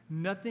heart.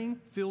 Nothing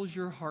fills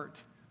your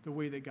heart the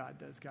way that God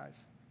does,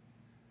 guys.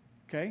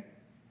 Okay?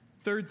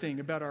 Third thing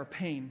about our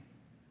pain.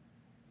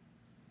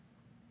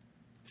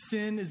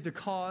 Sin is the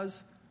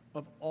cause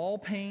of all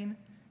pain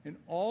and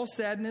all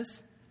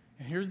sadness.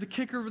 And here's the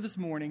kicker for this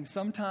morning.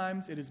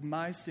 Sometimes it is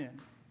my sin.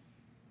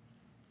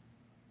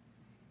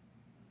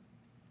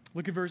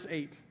 Look at verse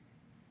 8.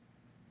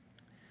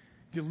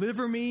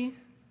 Deliver me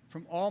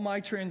from all my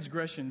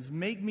transgressions.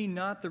 Make me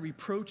not the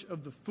reproach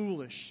of the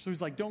foolish. So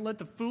he's like, don't let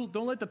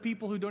the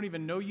people who don't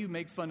even know you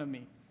make fun of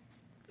me.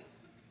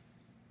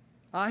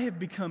 I have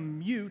become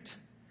mute.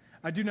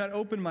 I do not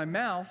open my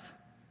mouth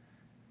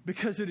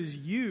because it is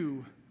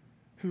you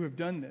who have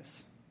done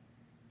this.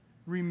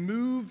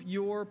 Remove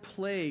your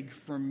plague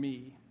from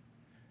me.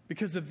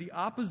 Because of the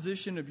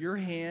opposition of your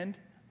hand,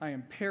 I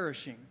am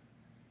perishing.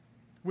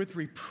 With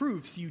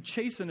reproofs you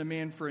chasten a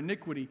man for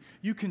iniquity.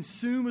 You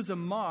consume as a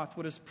moth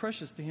what is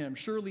precious to him.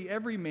 Surely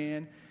every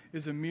man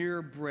is a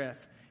mere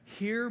breath.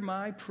 Hear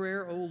my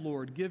prayer, O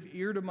Lord. Give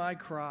ear to my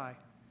cry.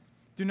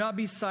 Do not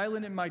be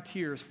silent in my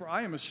tears, for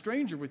I am a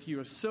stranger with you,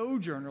 a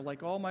sojourner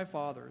like all my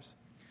fathers.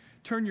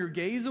 Turn your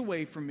gaze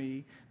away from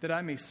me, that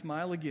I may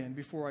smile again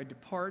before I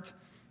depart,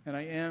 and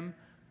I am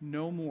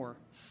no more.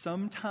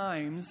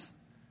 Sometimes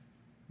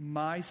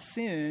my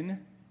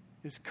sin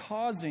is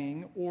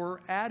causing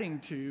or adding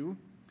to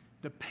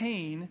the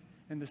pain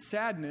and the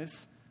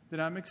sadness that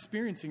I'm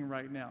experiencing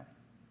right now.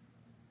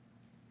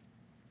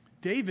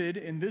 David,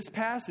 in this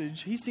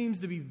passage, he seems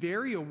to be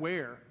very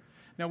aware.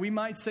 Now, we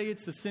might say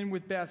it's the sin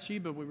with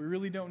Bathsheba, but we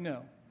really don't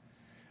know.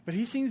 But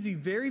he seems to be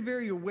very,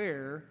 very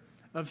aware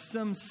of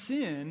some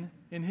sin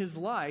in his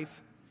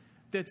life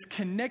that's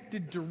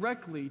connected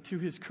directly to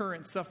his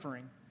current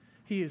suffering.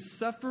 He is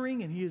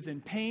suffering, and he is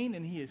in pain,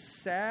 and he is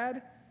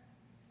sad,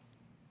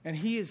 and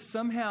he has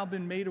somehow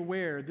been made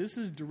aware this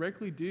is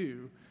directly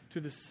due to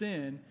the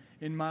sin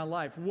in my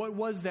life. What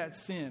was that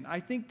sin?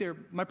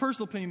 My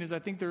personal opinion is I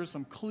think there are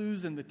some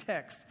clues in the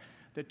text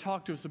that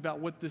talk to us about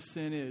what this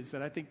sin is,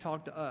 that I think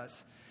talk to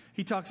us.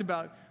 He talks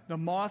about the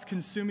moth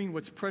consuming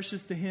what's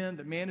precious to him,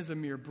 that man is a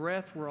mere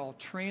breath, we're all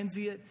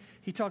transient.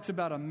 He talks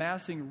about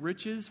amassing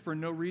riches for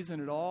no reason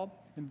at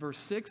all in verse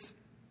 6.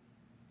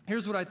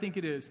 Here's what I think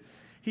it is.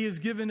 He has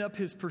given up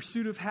his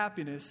pursuit of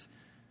happiness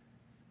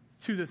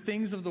to the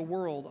things of the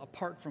world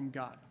apart from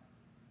God.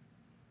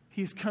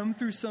 He's come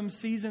through some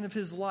season of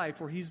his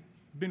life where he's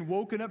been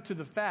woken up to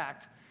the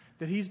fact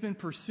that he's been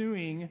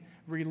pursuing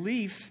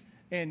relief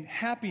and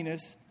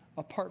happiness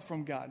apart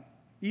from God,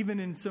 even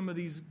in some of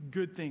these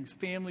good things,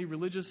 family,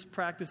 religious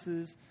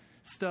practices,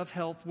 stuff,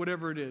 health,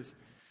 whatever it is,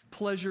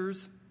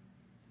 pleasures.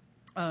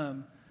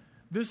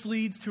 This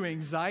leads to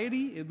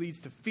anxiety, it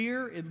leads to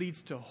fear, it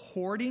leads to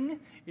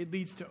hoarding, it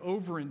leads to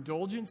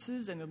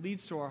overindulgences, and it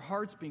leads to our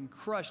hearts being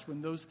crushed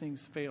when those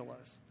things fail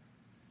us.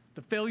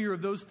 The failure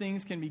of those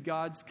things can be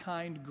God's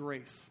kind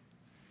grace.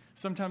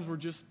 Sometimes we're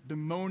just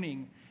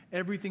bemoaning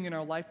everything in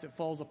our life that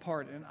falls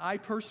apart. And I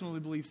personally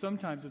believe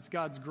sometimes it's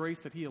God's grace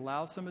that he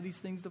allows some of these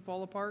things to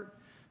fall apart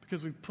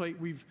because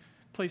we've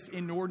placed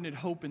inordinate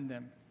hope in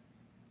them.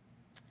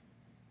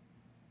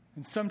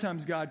 And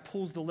sometimes God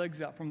pulls the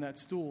legs out from that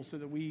stool so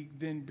that we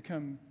then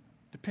become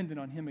dependent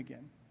on him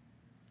again.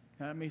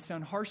 Now, that may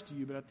sound harsh to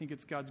you, but I think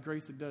it's God's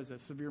grace that does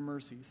that, severe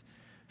mercies.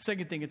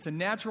 Second thing, it's a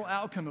natural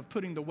outcome of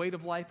putting the weight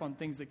of life on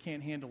things that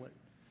can't handle it.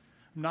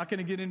 I'm not going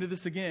to get into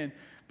this again,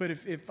 but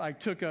if I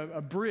took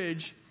a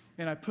bridge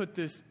and I put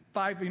this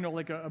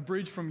a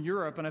bridge from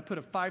Europe, and I put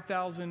a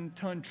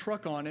 5,000-ton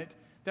truck on it,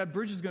 that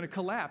bridge is going to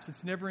collapse.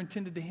 It's never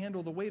intended to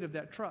handle the weight of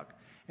that truck.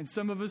 And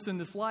some of us in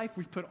this life,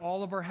 we've put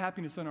all of our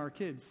happiness on our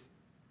kids.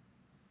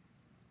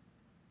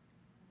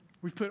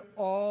 We've put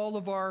all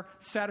of our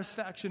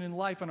satisfaction in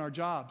life on our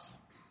jobs,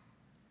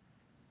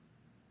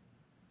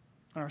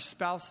 on our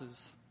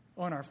spouses,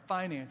 on our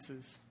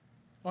finances,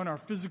 on our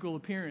physical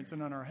appearance,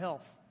 and on our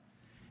health.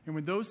 And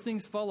when those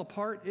things fall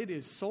apart, it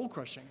is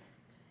soul-crushing.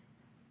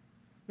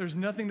 There's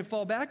nothing to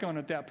fall back on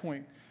at that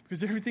point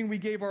because everything we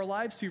gave our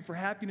lives to for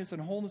happiness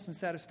and wholeness and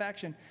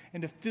satisfaction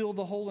and to fill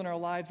the hole in our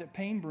lives that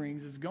pain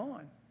brings is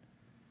gone.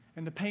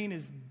 And the pain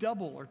is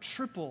double or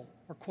triple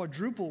or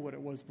quadruple what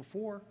it was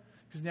before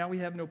because now we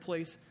have no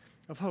place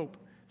of hope.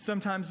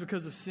 Sometimes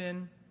because of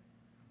sin,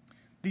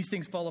 these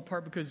things fall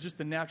apart because just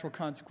the natural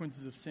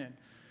consequences of sin.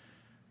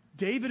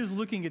 David is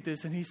looking at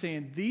this and he's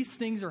saying, these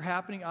things are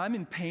happening. I'm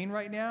in pain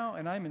right now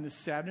and I'm in this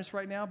sadness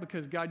right now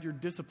because, God, you're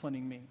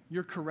disciplining me.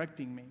 You're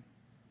correcting me.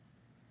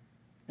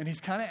 And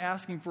he's kind of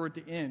asking for it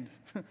to end,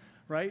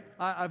 right?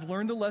 I've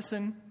learned a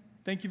lesson.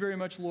 Thank you very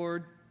much,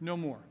 Lord. No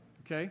more,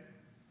 okay?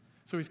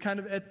 So he's kind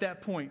of at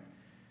that point.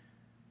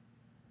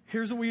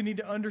 Here's what we need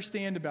to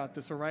understand about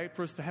this, all right?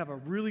 For us to have a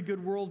really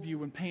good worldview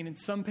when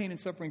some pain and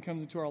suffering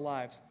comes into our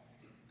lives.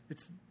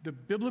 It's the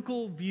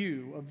biblical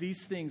view of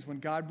these things when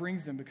God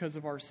brings them because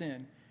of our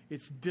sin.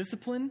 It's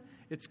discipline,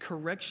 it's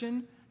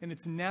correction, and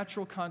it's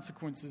natural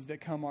consequences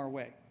that come our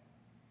way.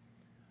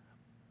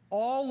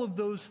 All of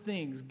those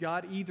things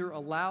God either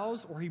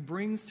allows or he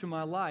brings to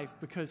my life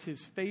because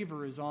his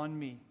favor is on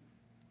me.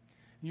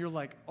 And you're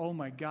like, oh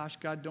my gosh,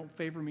 God, don't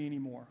favor me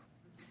anymore.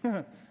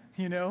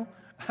 You know,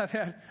 I've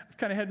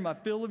kind of had my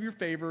fill of your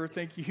favor.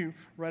 Thank you.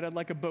 Right, I'd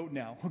like a boat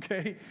now,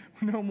 okay?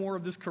 No more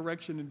of this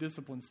correction and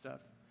discipline stuff.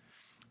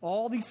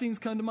 All these things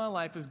come to my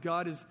life as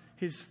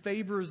his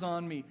favor is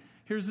on me.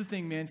 Here's the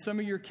thing, man. Some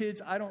of your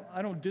kids, I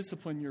don't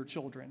discipline your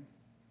children.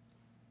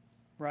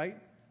 Right?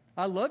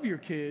 I love your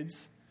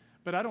kids,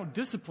 but I don't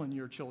discipline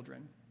your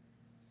children.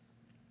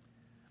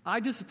 I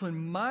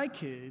discipline my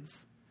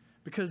kids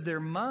because they're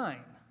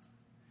mine.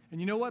 And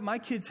you know what? My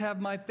kids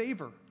have my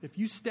favor. If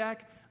you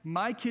stack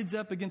my kids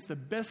up against the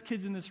best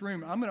kids in this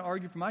room, I'm going to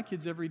argue for my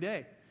kids every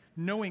day,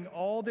 knowing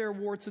all their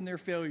warts and their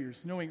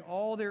failures, knowing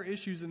all their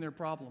issues and their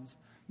problems.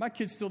 My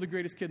kid's still the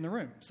greatest kid in the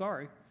room.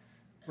 Sorry.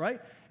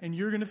 Right? And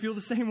you're going to feel the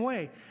same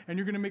way. And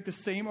you're going to make the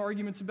same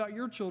arguments about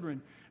your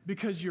children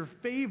because your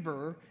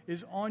favor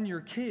is on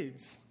your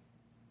kids.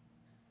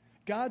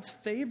 God's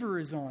favor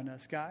is on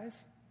us,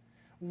 guys.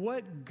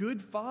 What good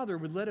father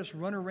would let us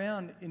run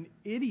around in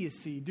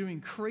idiocy,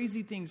 doing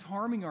crazy things,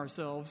 harming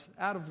ourselves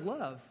out of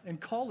love and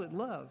call it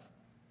love?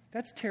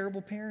 That's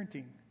terrible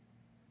parenting.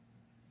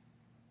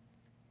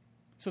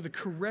 So the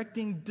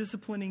correcting,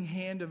 disciplining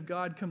hand of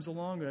God comes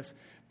along us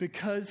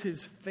because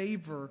his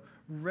favor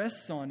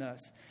rests on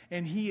us,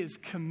 and he is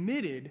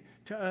committed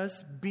to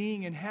us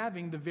being and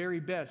having the very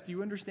best. Do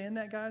you understand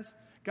that, guys?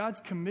 God's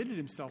committed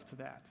himself to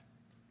that.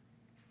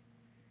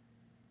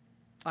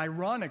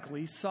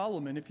 Ironically,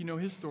 Solomon, if you know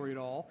his story at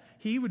all,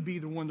 he would be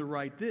the one to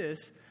write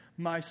this: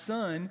 "My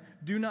son,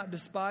 do not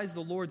despise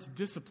the Lord's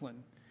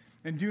discipline,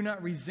 and do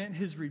not resent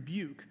his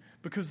rebuke,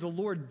 because the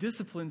Lord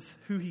disciplines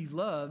who he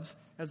loves,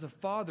 as a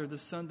father the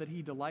son that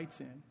he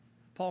delights in."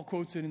 Paul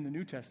quotes it in the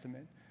New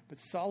Testament, but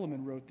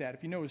Solomon wrote that.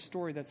 If you know his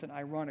story, that's an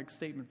ironic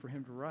statement for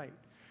him to write.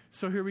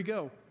 So here we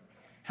go.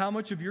 How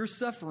much of your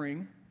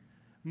suffering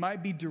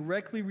might be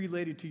directly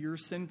related to your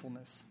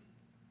sinfulness?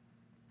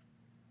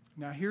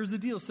 Now, here's the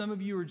deal. Some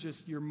of you are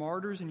you're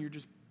martyrs,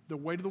 and the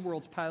weight of the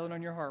world's piling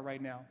on your heart right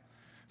now.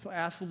 So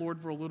ask the Lord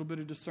for a little bit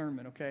of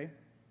discernment, okay?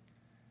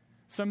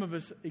 Some of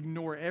us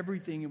ignore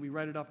everything, and we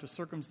write it off to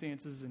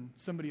circumstances and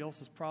somebody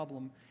else's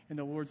problem, and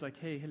the Lord's like,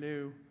 hey,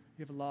 hello, you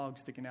have a log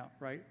sticking out,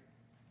 right?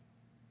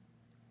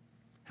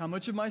 How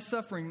much of my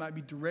suffering might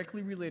be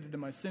directly related to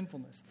my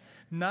sinfulness?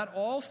 Not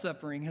all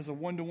suffering has a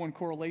one-to-one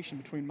correlation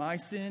between my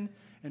sin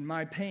and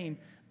my pain,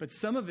 but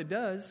some of it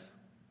does.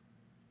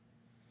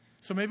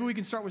 So maybe we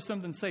can start with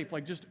something safe,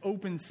 like just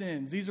open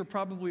sins. These are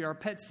probably our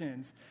pet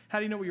sins. How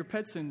do you know what your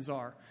pet sins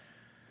are?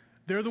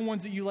 They're the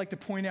ones that you like to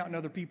point out in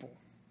other people.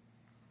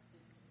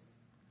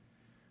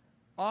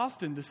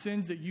 Often, the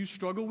sins that you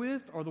struggle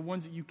with are the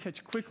ones that you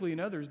catch quickly in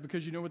others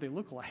because you know what they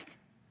look like.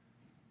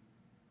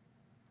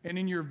 And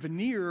in your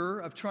veneer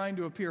of trying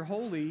to appear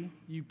holy,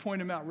 you point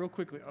them out real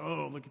quickly.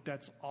 Oh, look at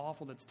that's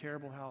awful, that's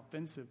terrible, how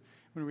offensive.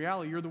 When in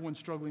reality, you're the one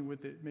struggling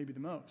with it maybe the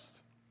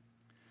most.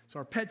 So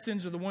our pet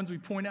sins are the ones we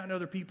point out in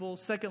other people.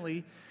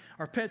 Secondly,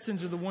 our pet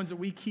sins are the ones that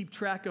we keep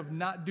track of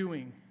not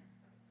doing.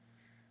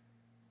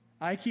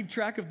 I keep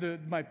track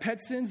of my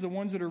pet sins, the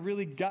ones that are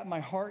really got my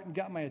heart and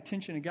got my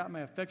attention and got my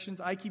affections.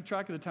 I keep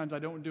track of the times I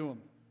don't do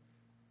them,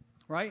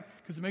 right?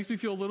 Because it makes me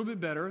feel a little bit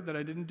better that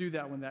I didn't do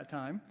that one that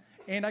time.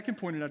 And I can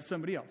point it out to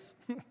somebody else.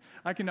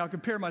 I can now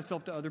compare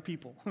myself to other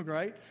people,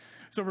 right?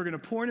 So we're going to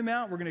point them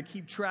out. We're going to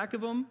keep track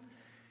of them.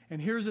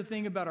 And here's the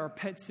thing about our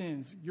pet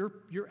sins.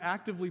 You're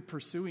actively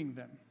pursuing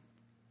them.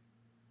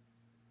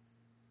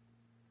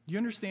 Do you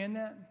understand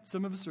that?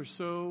 Some of us are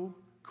so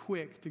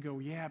quick to go,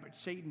 yeah, but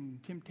Satan,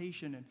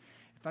 temptation, and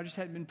if I just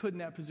hadn't been put in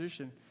that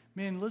position.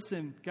 Man,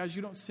 listen, guys,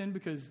 you don't sin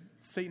because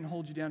Satan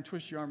holds you down,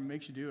 twists your arm, and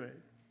makes you do it.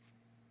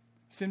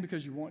 Sin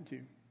because you want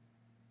to.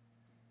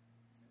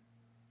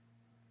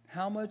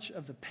 How much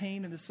of the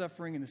pain and the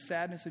suffering and the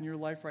sadness in your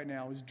life right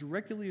now is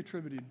directly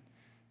attributed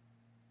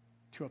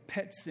to a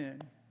pet sin,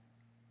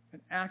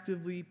 an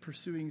actively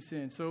pursuing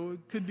sin? So it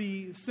could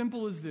be as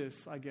simple as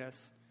this, I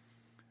guess.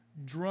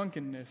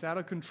 Drunkenness, out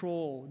of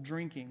control,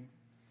 drinking,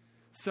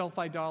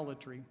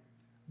 self-idolatry,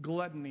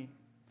 gluttony,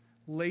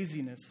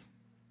 laziness,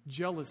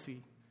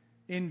 jealousy,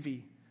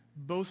 envy,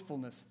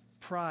 boastfulness,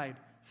 pride,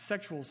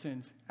 sexual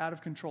sins, out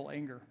of control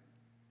anger.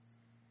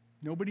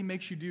 Nobody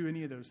makes you do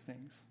any of those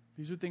things.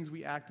 These are things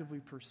we actively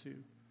pursue.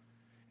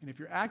 And if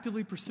you're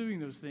actively pursuing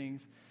those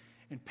things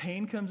and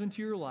pain comes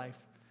into your life,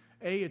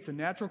 A, it's a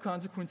natural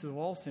consequence of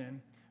all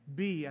sin.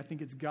 B, I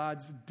think it's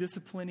God's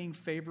disciplining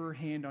favor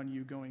hand on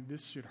you going,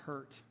 this should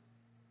hurt.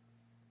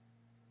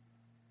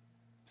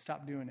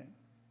 Stop doing it.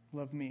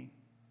 Love me,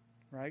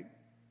 right?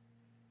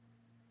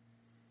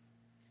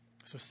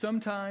 So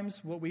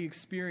sometimes what we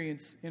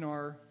experience in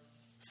our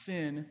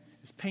sin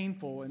is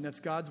painful, and that's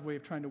God's way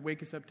of trying to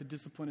wake us up, to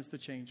discipline us, to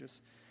change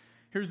us.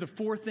 Here's the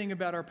fourth thing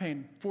about our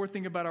pain, fourth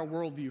thing about our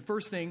worldview.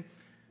 First thing,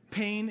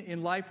 pain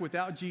in life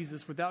without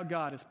Jesus, without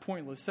God, is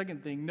pointless.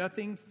 Second thing,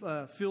 nothing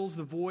fills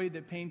the void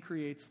that pain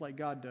creates like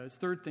God does.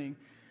 Third thing,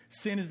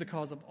 sin is the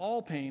cause of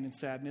all pain and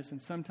sadness,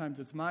 and sometimes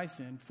it's my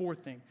sin.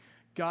 Fourth thing,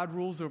 God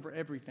rules over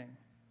everything.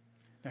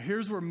 Now,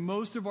 here's where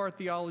most of our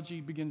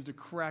theology begins to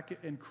crack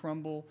and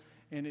crumble,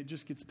 and it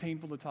just gets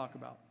painful to talk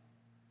about.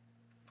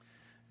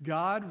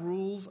 God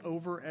rules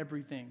over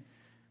everything.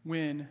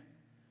 When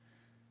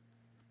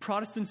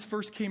Protestants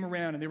first came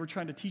around and they were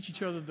trying to teach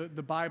each other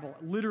the Bible,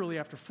 literally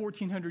after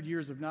 1,400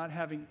 years of not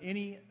having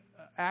any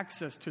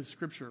access to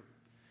Scripture,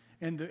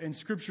 and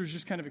Scripture's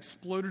just kind of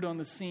exploded on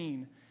the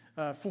scene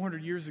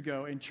 400 years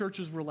ago, and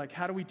churches were like,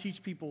 how do we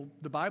teach people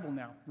the Bible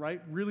now,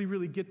 right? Really,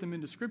 really get them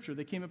into Scripture.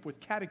 They came up with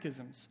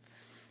catechisms.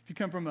 If you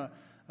come from a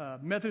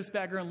Methodist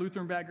background,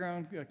 Lutheran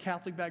background, a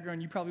Catholic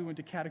background, you probably went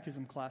to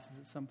catechism classes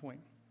at some point.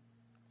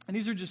 And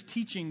these are just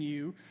teaching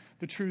you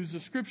the truths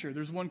of Scripture.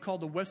 There's one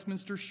called the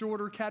Westminster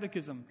Shorter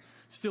Catechism,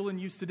 still in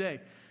use today.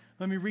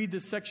 Let me read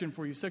this section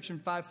for you, section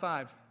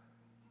 5:5.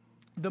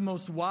 The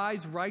most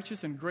wise,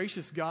 righteous, and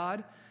gracious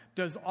God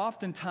does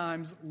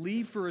oftentimes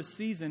leave for a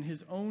season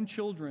his own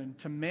children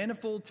to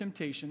manifold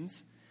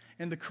temptations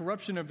and the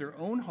corruption of their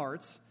own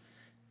hearts,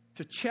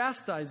 to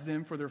chastise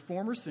them for their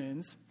former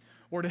sins,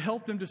 or to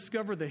help them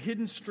discover the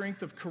hidden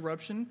strength of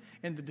corruption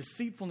and the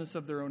deceitfulness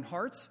of their own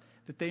hearts,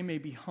 that they may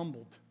be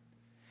humbled,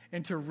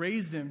 and to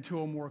raise them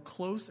to a more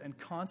close and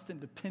constant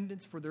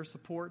dependence for their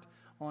support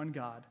on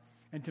God,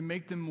 and to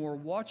make them more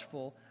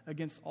watchful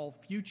against all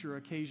future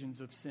occasions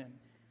of sin.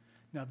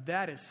 Now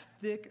that is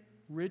thick,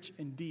 rich,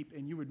 and deep,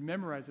 and you would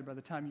memorize it by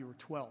the time you were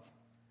 12.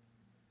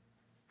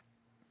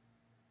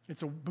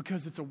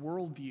 Because it's a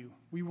worldview.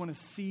 We want to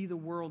see the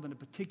world in a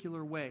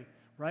particular way,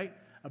 right?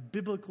 A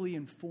biblically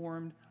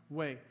informed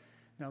way.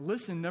 Now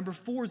listen, number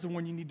 4 is the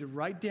one you need to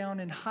write down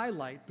and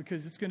highlight,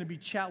 because it's going to be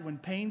when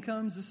pain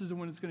comes, this is the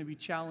one that's going to be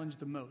challenged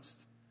the most.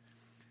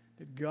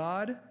 That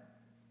God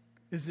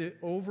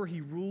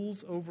he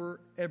rules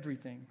over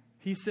everything.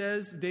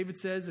 David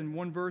says in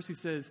one verse, he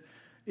says,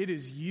 "It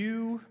is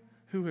you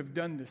who have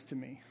done this to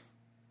me."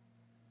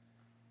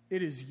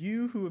 It is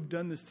you who have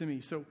done this to me.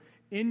 So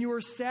in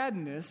your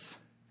sadness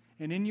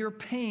and in your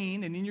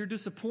pain and in your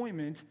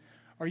disappointment,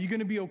 are you going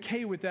to be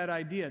okay with that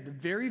idea? The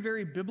very,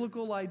 very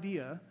biblical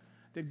idea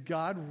that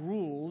God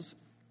rules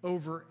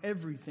over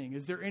everything.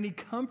 Is there any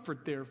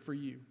comfort there for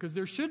you? Because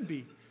there should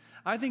be.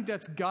 I think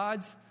that's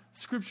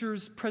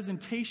Scripture's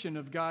presentation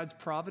of God's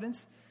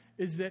providence,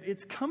 is that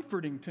it's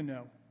comforting to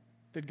know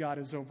that God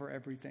is over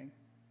everything.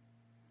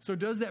 So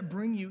does that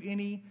bring you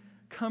any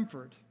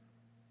comfort?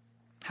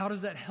 How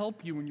does that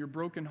help you when you're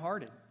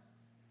brokenhearted?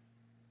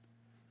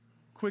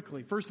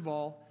 Quickly, first of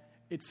all,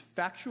 it's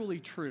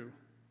factually true.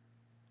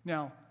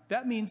 Now,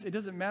 that means it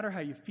doesn't matter how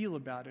you feel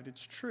about it,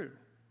 it's true.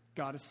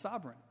 God is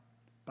sovereign,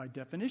 by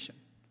definition.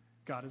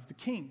 God is the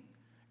king.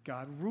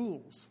 God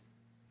rules.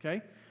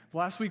 Okay?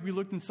 Last week we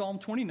looked in Psalm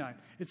 29.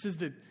 It says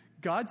that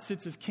God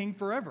sits as king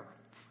forever.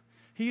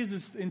 He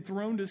is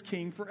enthroned as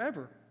king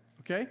forever.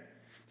 Okay?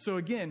 So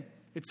again,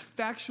 it's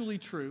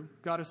factually true.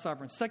 God is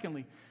sovereign.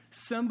 Secondly,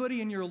 somebody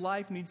in your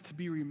life needs to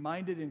be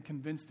reminded and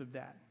convinced of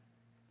that.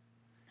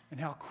 And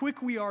how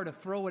quick we are to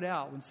throw it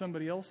out when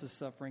somebody else is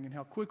suffering, and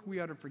how quick we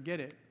are to forget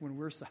it when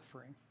we're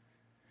suffering.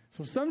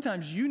 So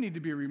sometimes you need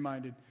to be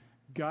reminded,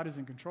 God is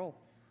in control.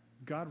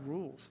 God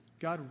rules.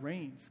 God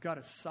reigns. God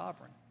is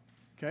sovereign.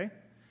 Okay?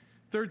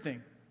 Third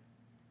thing,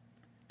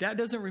 that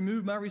doesn't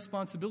remove my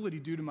responsibility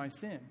due to my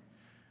sin.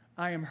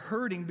 I am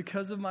hurting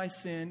because of my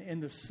sin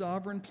and the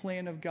sovereign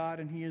plan of God,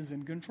 and He is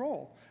in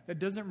control. That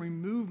doesn't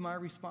remove my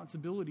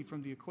responsibility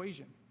from the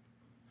equation.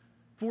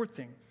 Fourth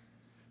thing,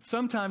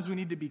 sometimes we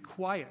need to be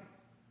quiet.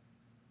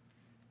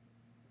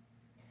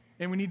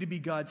 And we need to be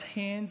God's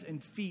hands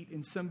and feet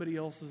in somebody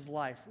else's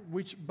life,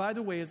 which, by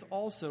the way, is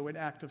also an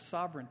act of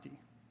sovereignty.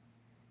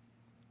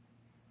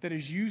 That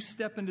as you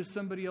step into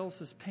somebody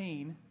else's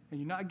pain, and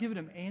you're not giving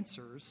them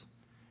answers,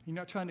 you're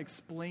not trying to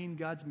explain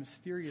God's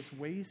mysterious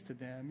ways to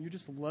them, you're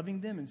just loving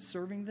them and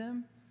serving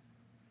them,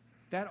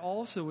 that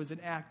also is an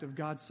act of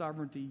God's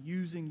sovereignty,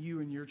 using you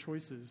and your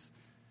choices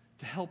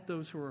to help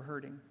those who are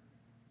hurting.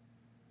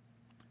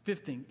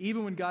 Fifth thing,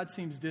 even when God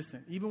seems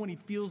distant, even when He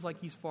feels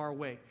like He's far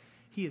away,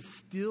 He is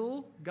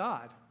still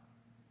God.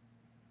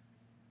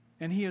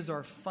 And He is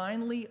our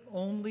finally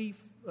only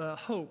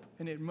hope,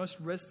 and it must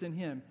rest in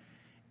Him.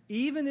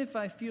 Even if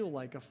I feel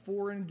like a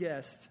foreign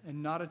guest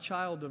and not a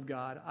child of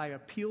God, I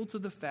appeal to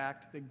the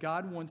fact that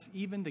God wants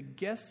even the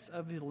guests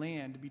of the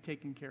land to be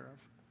taken care of.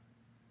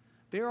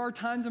 There are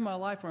times in my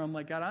life where I'm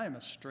like, God, I am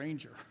a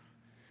stranger.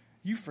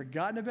 You've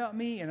forgotten about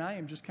me, and I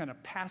am just kind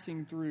of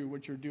passing through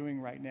what you're doing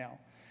right now.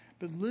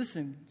 But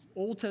listen,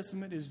 Old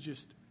Testament is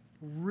just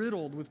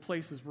riddled with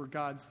places where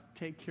God's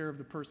take care of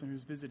the person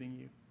who's visiting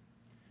you.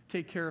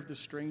 Take care of the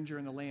stranger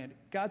in the land.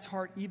 God's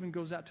heart even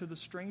goes out to the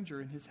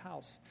stranger in His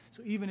house.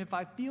 So even if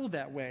I feel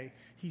that way,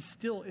 He's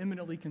still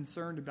eminently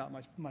concerned about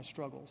my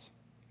struggles.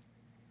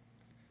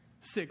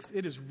 Sixth,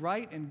 it is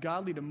right and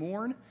godly to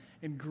mourn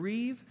and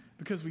grieve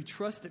because we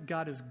trust that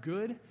God is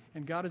good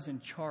and God is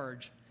in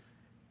charge.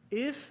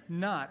 If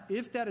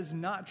that is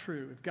not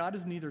true, if God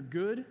is neither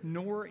good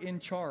nor in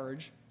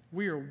charge,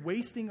 we are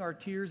wasting our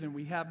tears and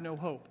we have no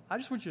hope. I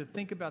just want you to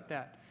think about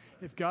that.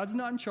 If God's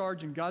not in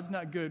charge and God's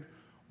not good,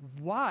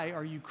 why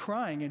are you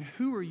crying and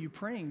who are you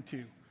praying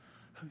to?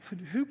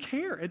 Who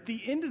cares? At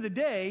the end of the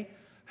day,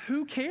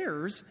 who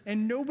cares?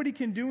 And nobody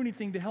can do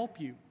anything to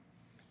help you.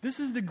 This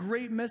is the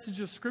great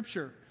message of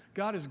Scripture.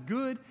 God is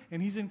good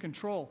and He's in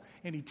control.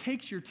 And He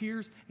takes your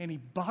tears and He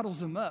bottles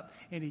them up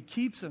and He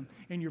keeps them.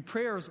 And your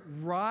prayers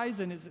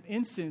rise in His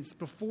incense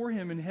before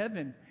Him in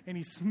heaven. And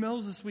He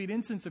smells the sweet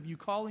incense of you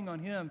calling on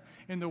Him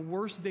in the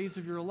worst days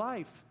of your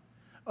life.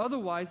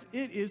 Otherwise,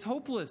 it is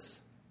hopeless.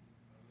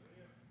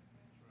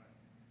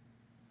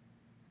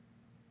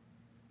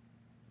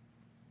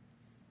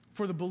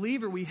 For the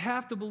believer, we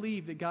have to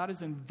believe that God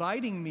is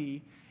inviting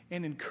me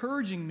and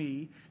encouraging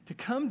me to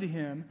come to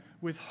Him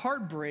with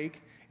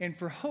heartbreak and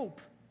for hope.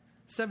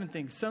 Seventh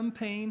thing, some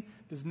pain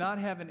does not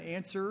have an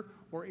answer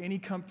or any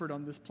comfort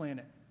on this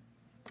planet.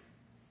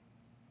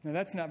 Now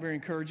that's not very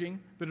encouraging,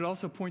 but it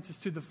also points us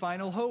to the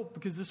final hope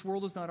because this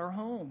world is not our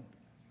home.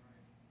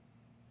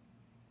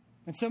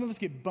 And some of us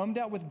get bummed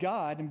out with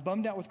God and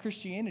bummed out with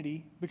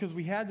Christianity because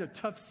we had a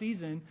tough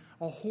season,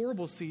 a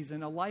horrible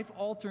season, a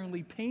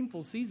life-alteringly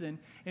painful season,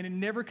 and it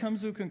never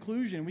comes to a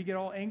conclusion. We get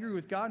all angry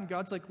with God, and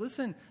God's like,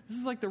 listen, this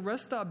is like the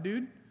rest stop,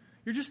 dude.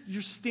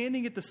 You're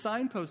standing at the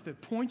signpost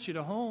that points you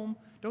to home.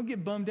 Don't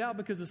get bummed out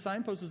because the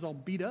signpost is all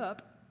beat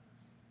up,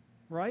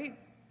 right?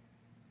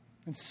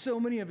 And so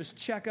many of us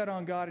check out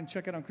on God and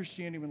check out on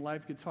Christianity when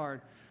life gets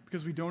hard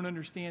because we don't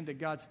understand that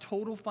God's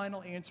total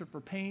final answer for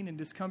pain and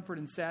discomfort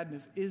and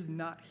sadness is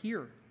not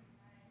here.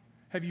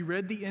 Have you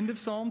read the end of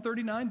Psalm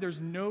 39?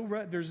 There's no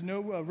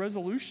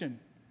resolution.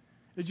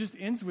 It just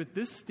ends with,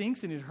 this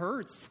stinks and it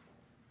hurts.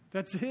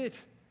 That's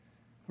it.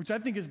 Which I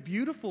think is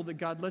beautiful that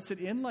God lets it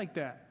end like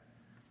that.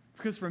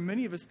 Because for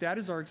many of us, that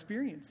is our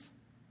experience.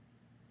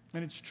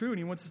 And it's true, and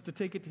he wants us to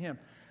take it to him.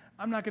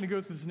 I'm not going to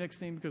go through this next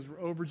thing because we're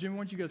over. Jim, why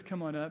don't you guys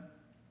come on up?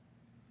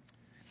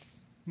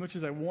 As much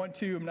as I want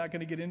to, I'm not going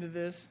to get into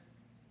this.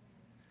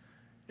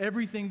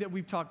 Everything that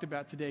we've talked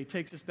about today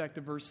takes us back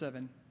to verse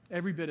 7.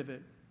 Every bit of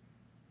it.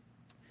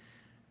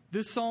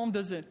 This psalm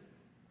doesn't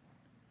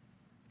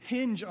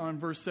hinge on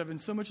verse 7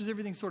 so much as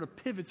everything sort of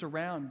pivots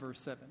around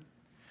verse 7.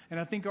 And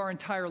I think our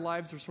entire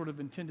lives are sort of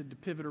intended to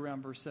pivot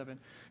around verse 7.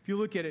 If you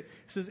look at it,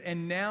 it says,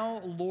 "And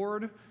now,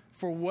 Lord,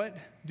 for what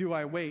do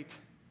I wait?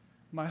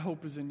 My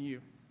hope is in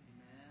you."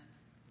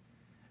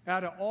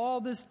 Out of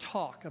all this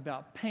talk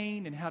about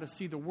pain and how to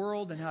see the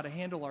world and how to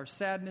handle our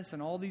sadness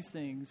and all these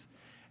things,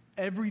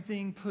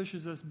 everything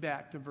pushes us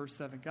back to verse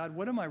 7. God,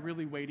 what am I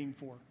really waiting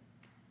for?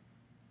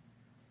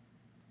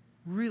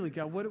 Really,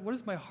 God, what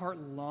is my heart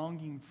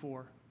longing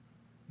for?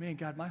 Man,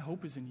 God, my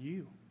hope is in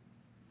you.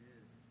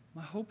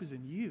 My hope is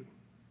in you.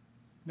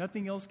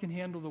 Nothing else can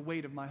handle the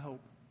weight of my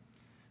hope.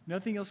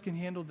 Nothing else can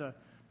handle the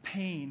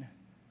pain,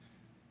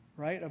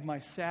 right, of my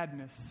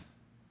sadness.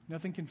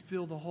 Nothing can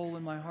fill the hole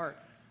in my heart.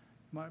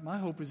 My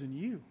hope is in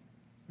you.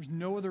 There's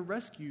no other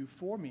rescue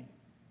for me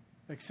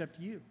except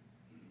you.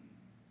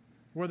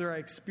 Whether I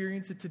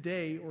experience it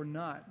today or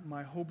not,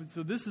 my hope is...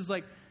 So this is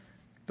like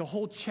the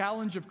whole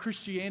challenge of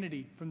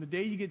Christianity, from the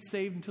day you get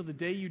saved until the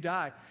day you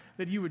die,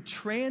 that you would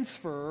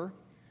transfer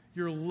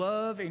your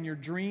love and your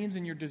dreams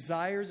and your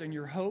desires and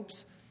your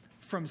hopes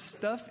from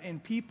stuff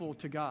and people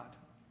to God.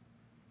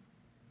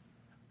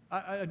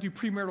 I do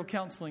premarital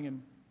counseling,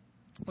 and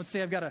let's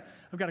say I've got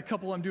a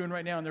couple I'm doing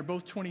right now, and they're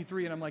both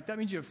 23, and I'm like, that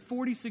means you have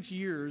 46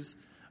 years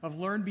of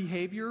learned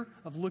behavior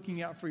of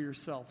looking out for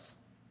yourselves.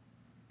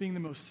 Being the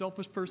most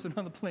selfish person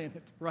on the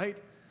planet, right?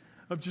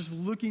 Of just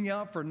looking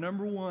out for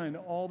number one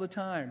all the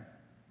time.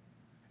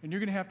 And you're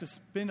going to have to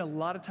spend a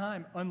lot of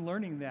time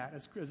unlearning that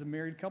as a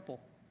married couple,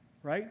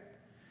 right?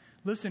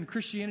 Listen,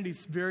 Christianity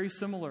is very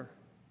similar.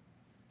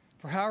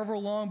 For however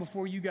long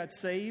before you got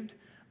saved,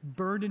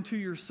 burned into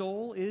your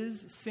soul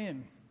is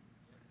sin.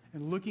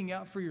 And looking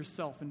out for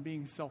yourself and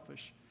being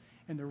selfish.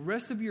 And the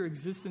rest of your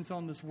existence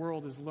on this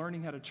world is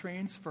learning how to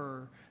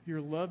transfer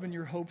your love and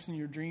your hopes and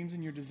your dreams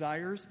and your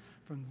desires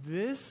from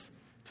this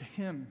to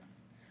him.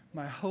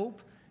 My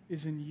hope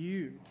is in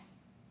you.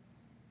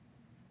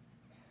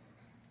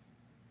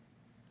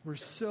 We're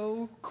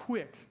so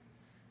quick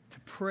to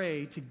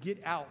pray to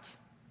get out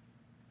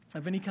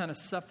of any kind of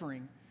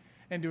suffering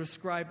and to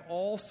ascribe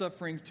all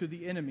sufferings to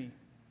the enemy.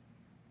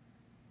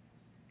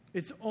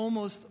 It's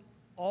almost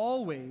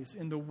always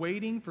in the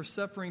waiting for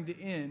suffering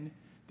to end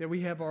that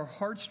we have our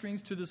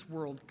heartstrings to this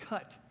world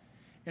cut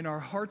and our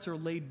hearts are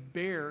laid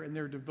bare in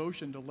their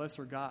devotion to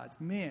lesser gods.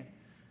 Man,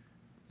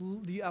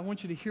 I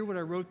want you to hear what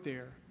I wrote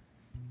there.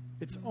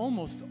 It's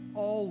almost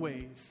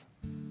always,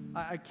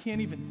 I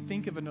can't even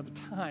think of another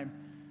time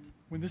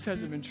when this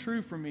hasn't been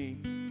true for me.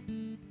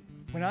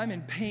 When I'm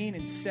in pain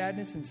and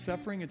sadness and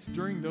suffering, it's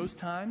during those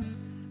times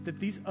that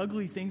these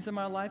ugly things in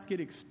my life get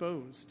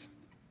exposed.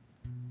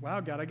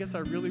 Wow, God, I guess I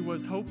really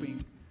was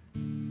hoping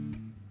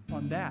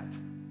on that.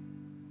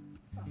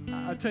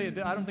 I'll tell you,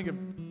 I don't think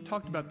I've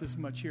talked about this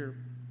much here.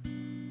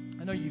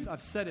 I know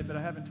I've said it, but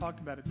I haven't talked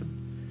about it.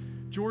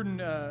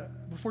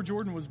 Before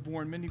Jordan was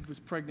born, Mindy was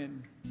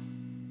pregnant.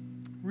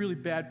 Really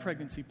bad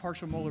pregnancy,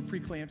 partial molar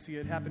preeclampsia.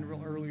 It happened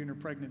real early in her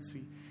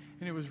pregnancy.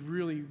 And it was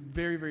really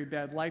very, very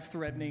bad,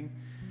 life-threatening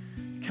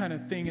kind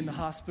of thing in the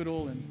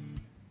hospital and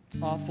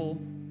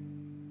awful.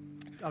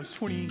 I was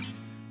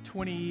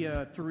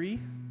 23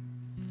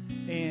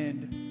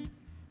 and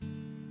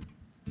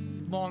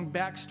long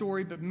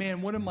backstory, but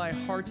man, one of my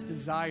heart's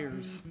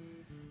desires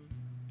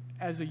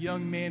as a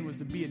young man was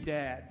to be a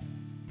dad.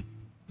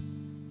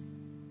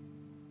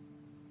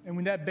 And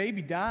when that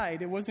baby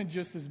died, it wasn't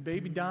just this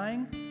baby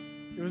dying,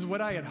 it was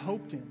what I had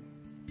hoped in.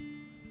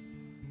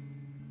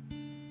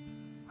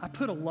 I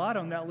put a lot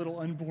on that little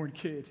unborn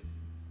kid.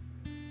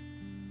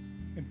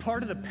 And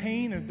part of the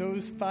pain of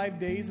those 5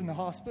 days in the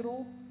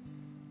hospital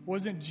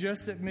wasn't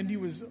just that Mindy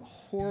was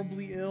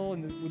horribly ill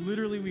and that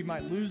literally we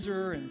might lose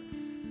her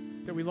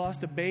and that we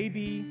lost a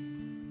baby.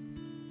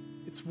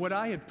 It's what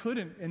I had put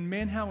in. And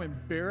man, how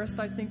embarrassed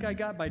I think I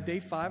got by day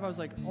 5. I was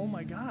like, oh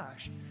my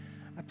gosh,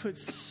 I put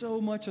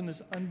so much on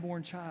this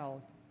unborn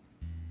child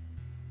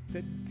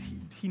that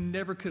he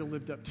never could have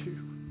lived up to.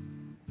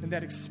 And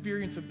that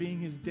experience of being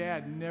his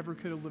dad never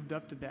could have lived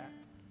up to that.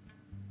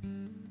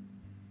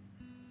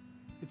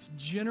 It's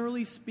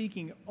generally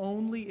speaking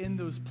only in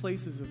those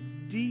places of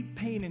deep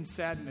pain and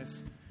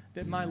sadness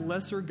that my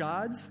lesser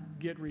gods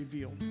get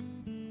revealed.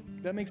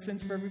 Does that make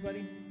sense for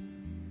everybody?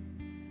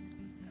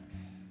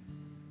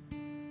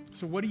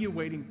 So what are you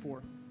waiting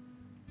for?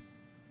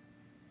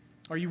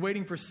 Are you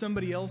waiting for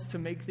somebody else to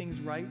make things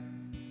right?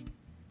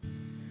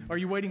 Are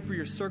you waiting for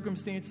your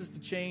circumstances to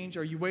change?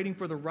 Are you waiting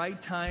for the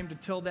right time to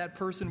tell that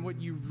person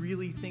what you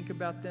really think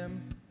about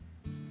them?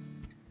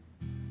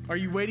 Are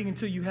you waiting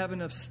until you have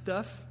enough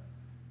stuff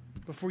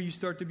before you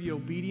start to be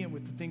obedient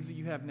with the things that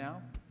you have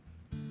now?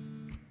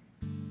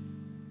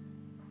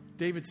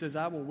 David says,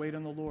 I will wait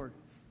on the Lord.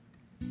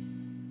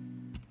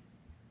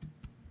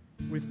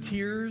 With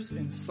tears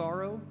and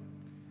sorrow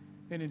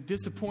and in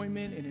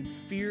disappointment and in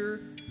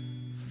fear,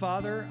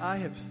 Father, I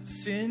have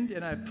sinned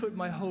and I have put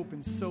my hope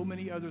in so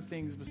many other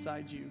things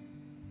besides you.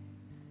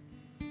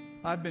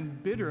 I've been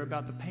bitter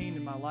about the pain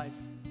in my life.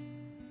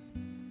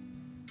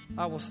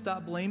 I will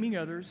stop blaming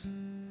others,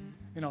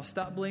 and I'll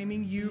stop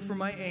blaming you for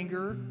my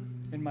anger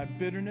and my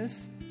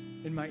bitterness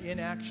and my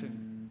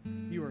inaction.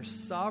 You are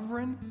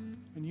sovereign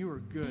and you are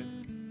good.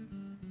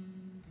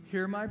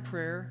 Hear my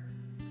prayer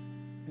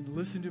and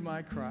listen to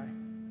my cry.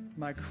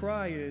 My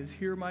cry is,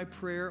 hear my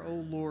prayer,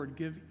 O Lord.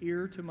 Give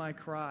ear to my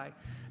cry.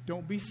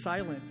 Don't be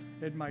silent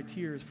at my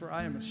tears, for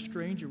I am a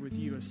stranger with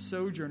you, a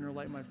sojourner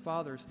like my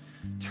fathers.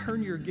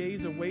 Turn your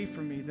gaze away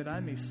from me, that I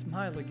may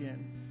smile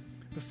again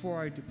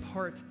before I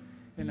depart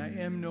and I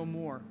am no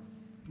more.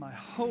 My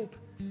hope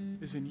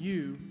is in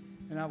you,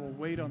 and I will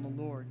wait on the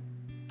Lord.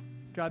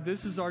 God,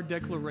 this is our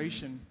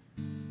declaration.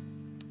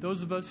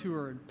 Those of us who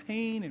are in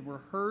pain and we're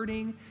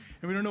hurting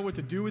and we don't know what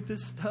to do with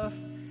this stuff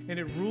and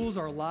it rules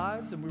our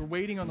lives and we're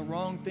waiting on the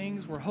wrong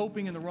things, we're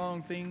hoping in the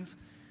wrong things,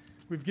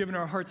 we've given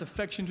our heart's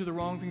affection to the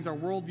wrong things, our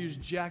worldview's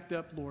jacked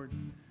up, Lord.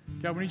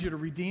 God, we need you to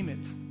redeem it.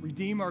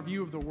 Redeem our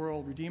view of the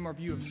world, redeem our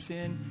view of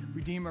sin,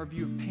 redeem our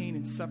view of pain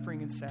and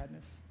suffering and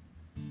sadness.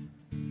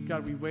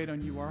 God, we wait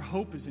on you. Our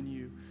hope is in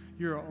you.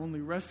 You're our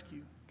only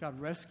rescue. God,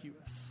 rescue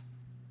us.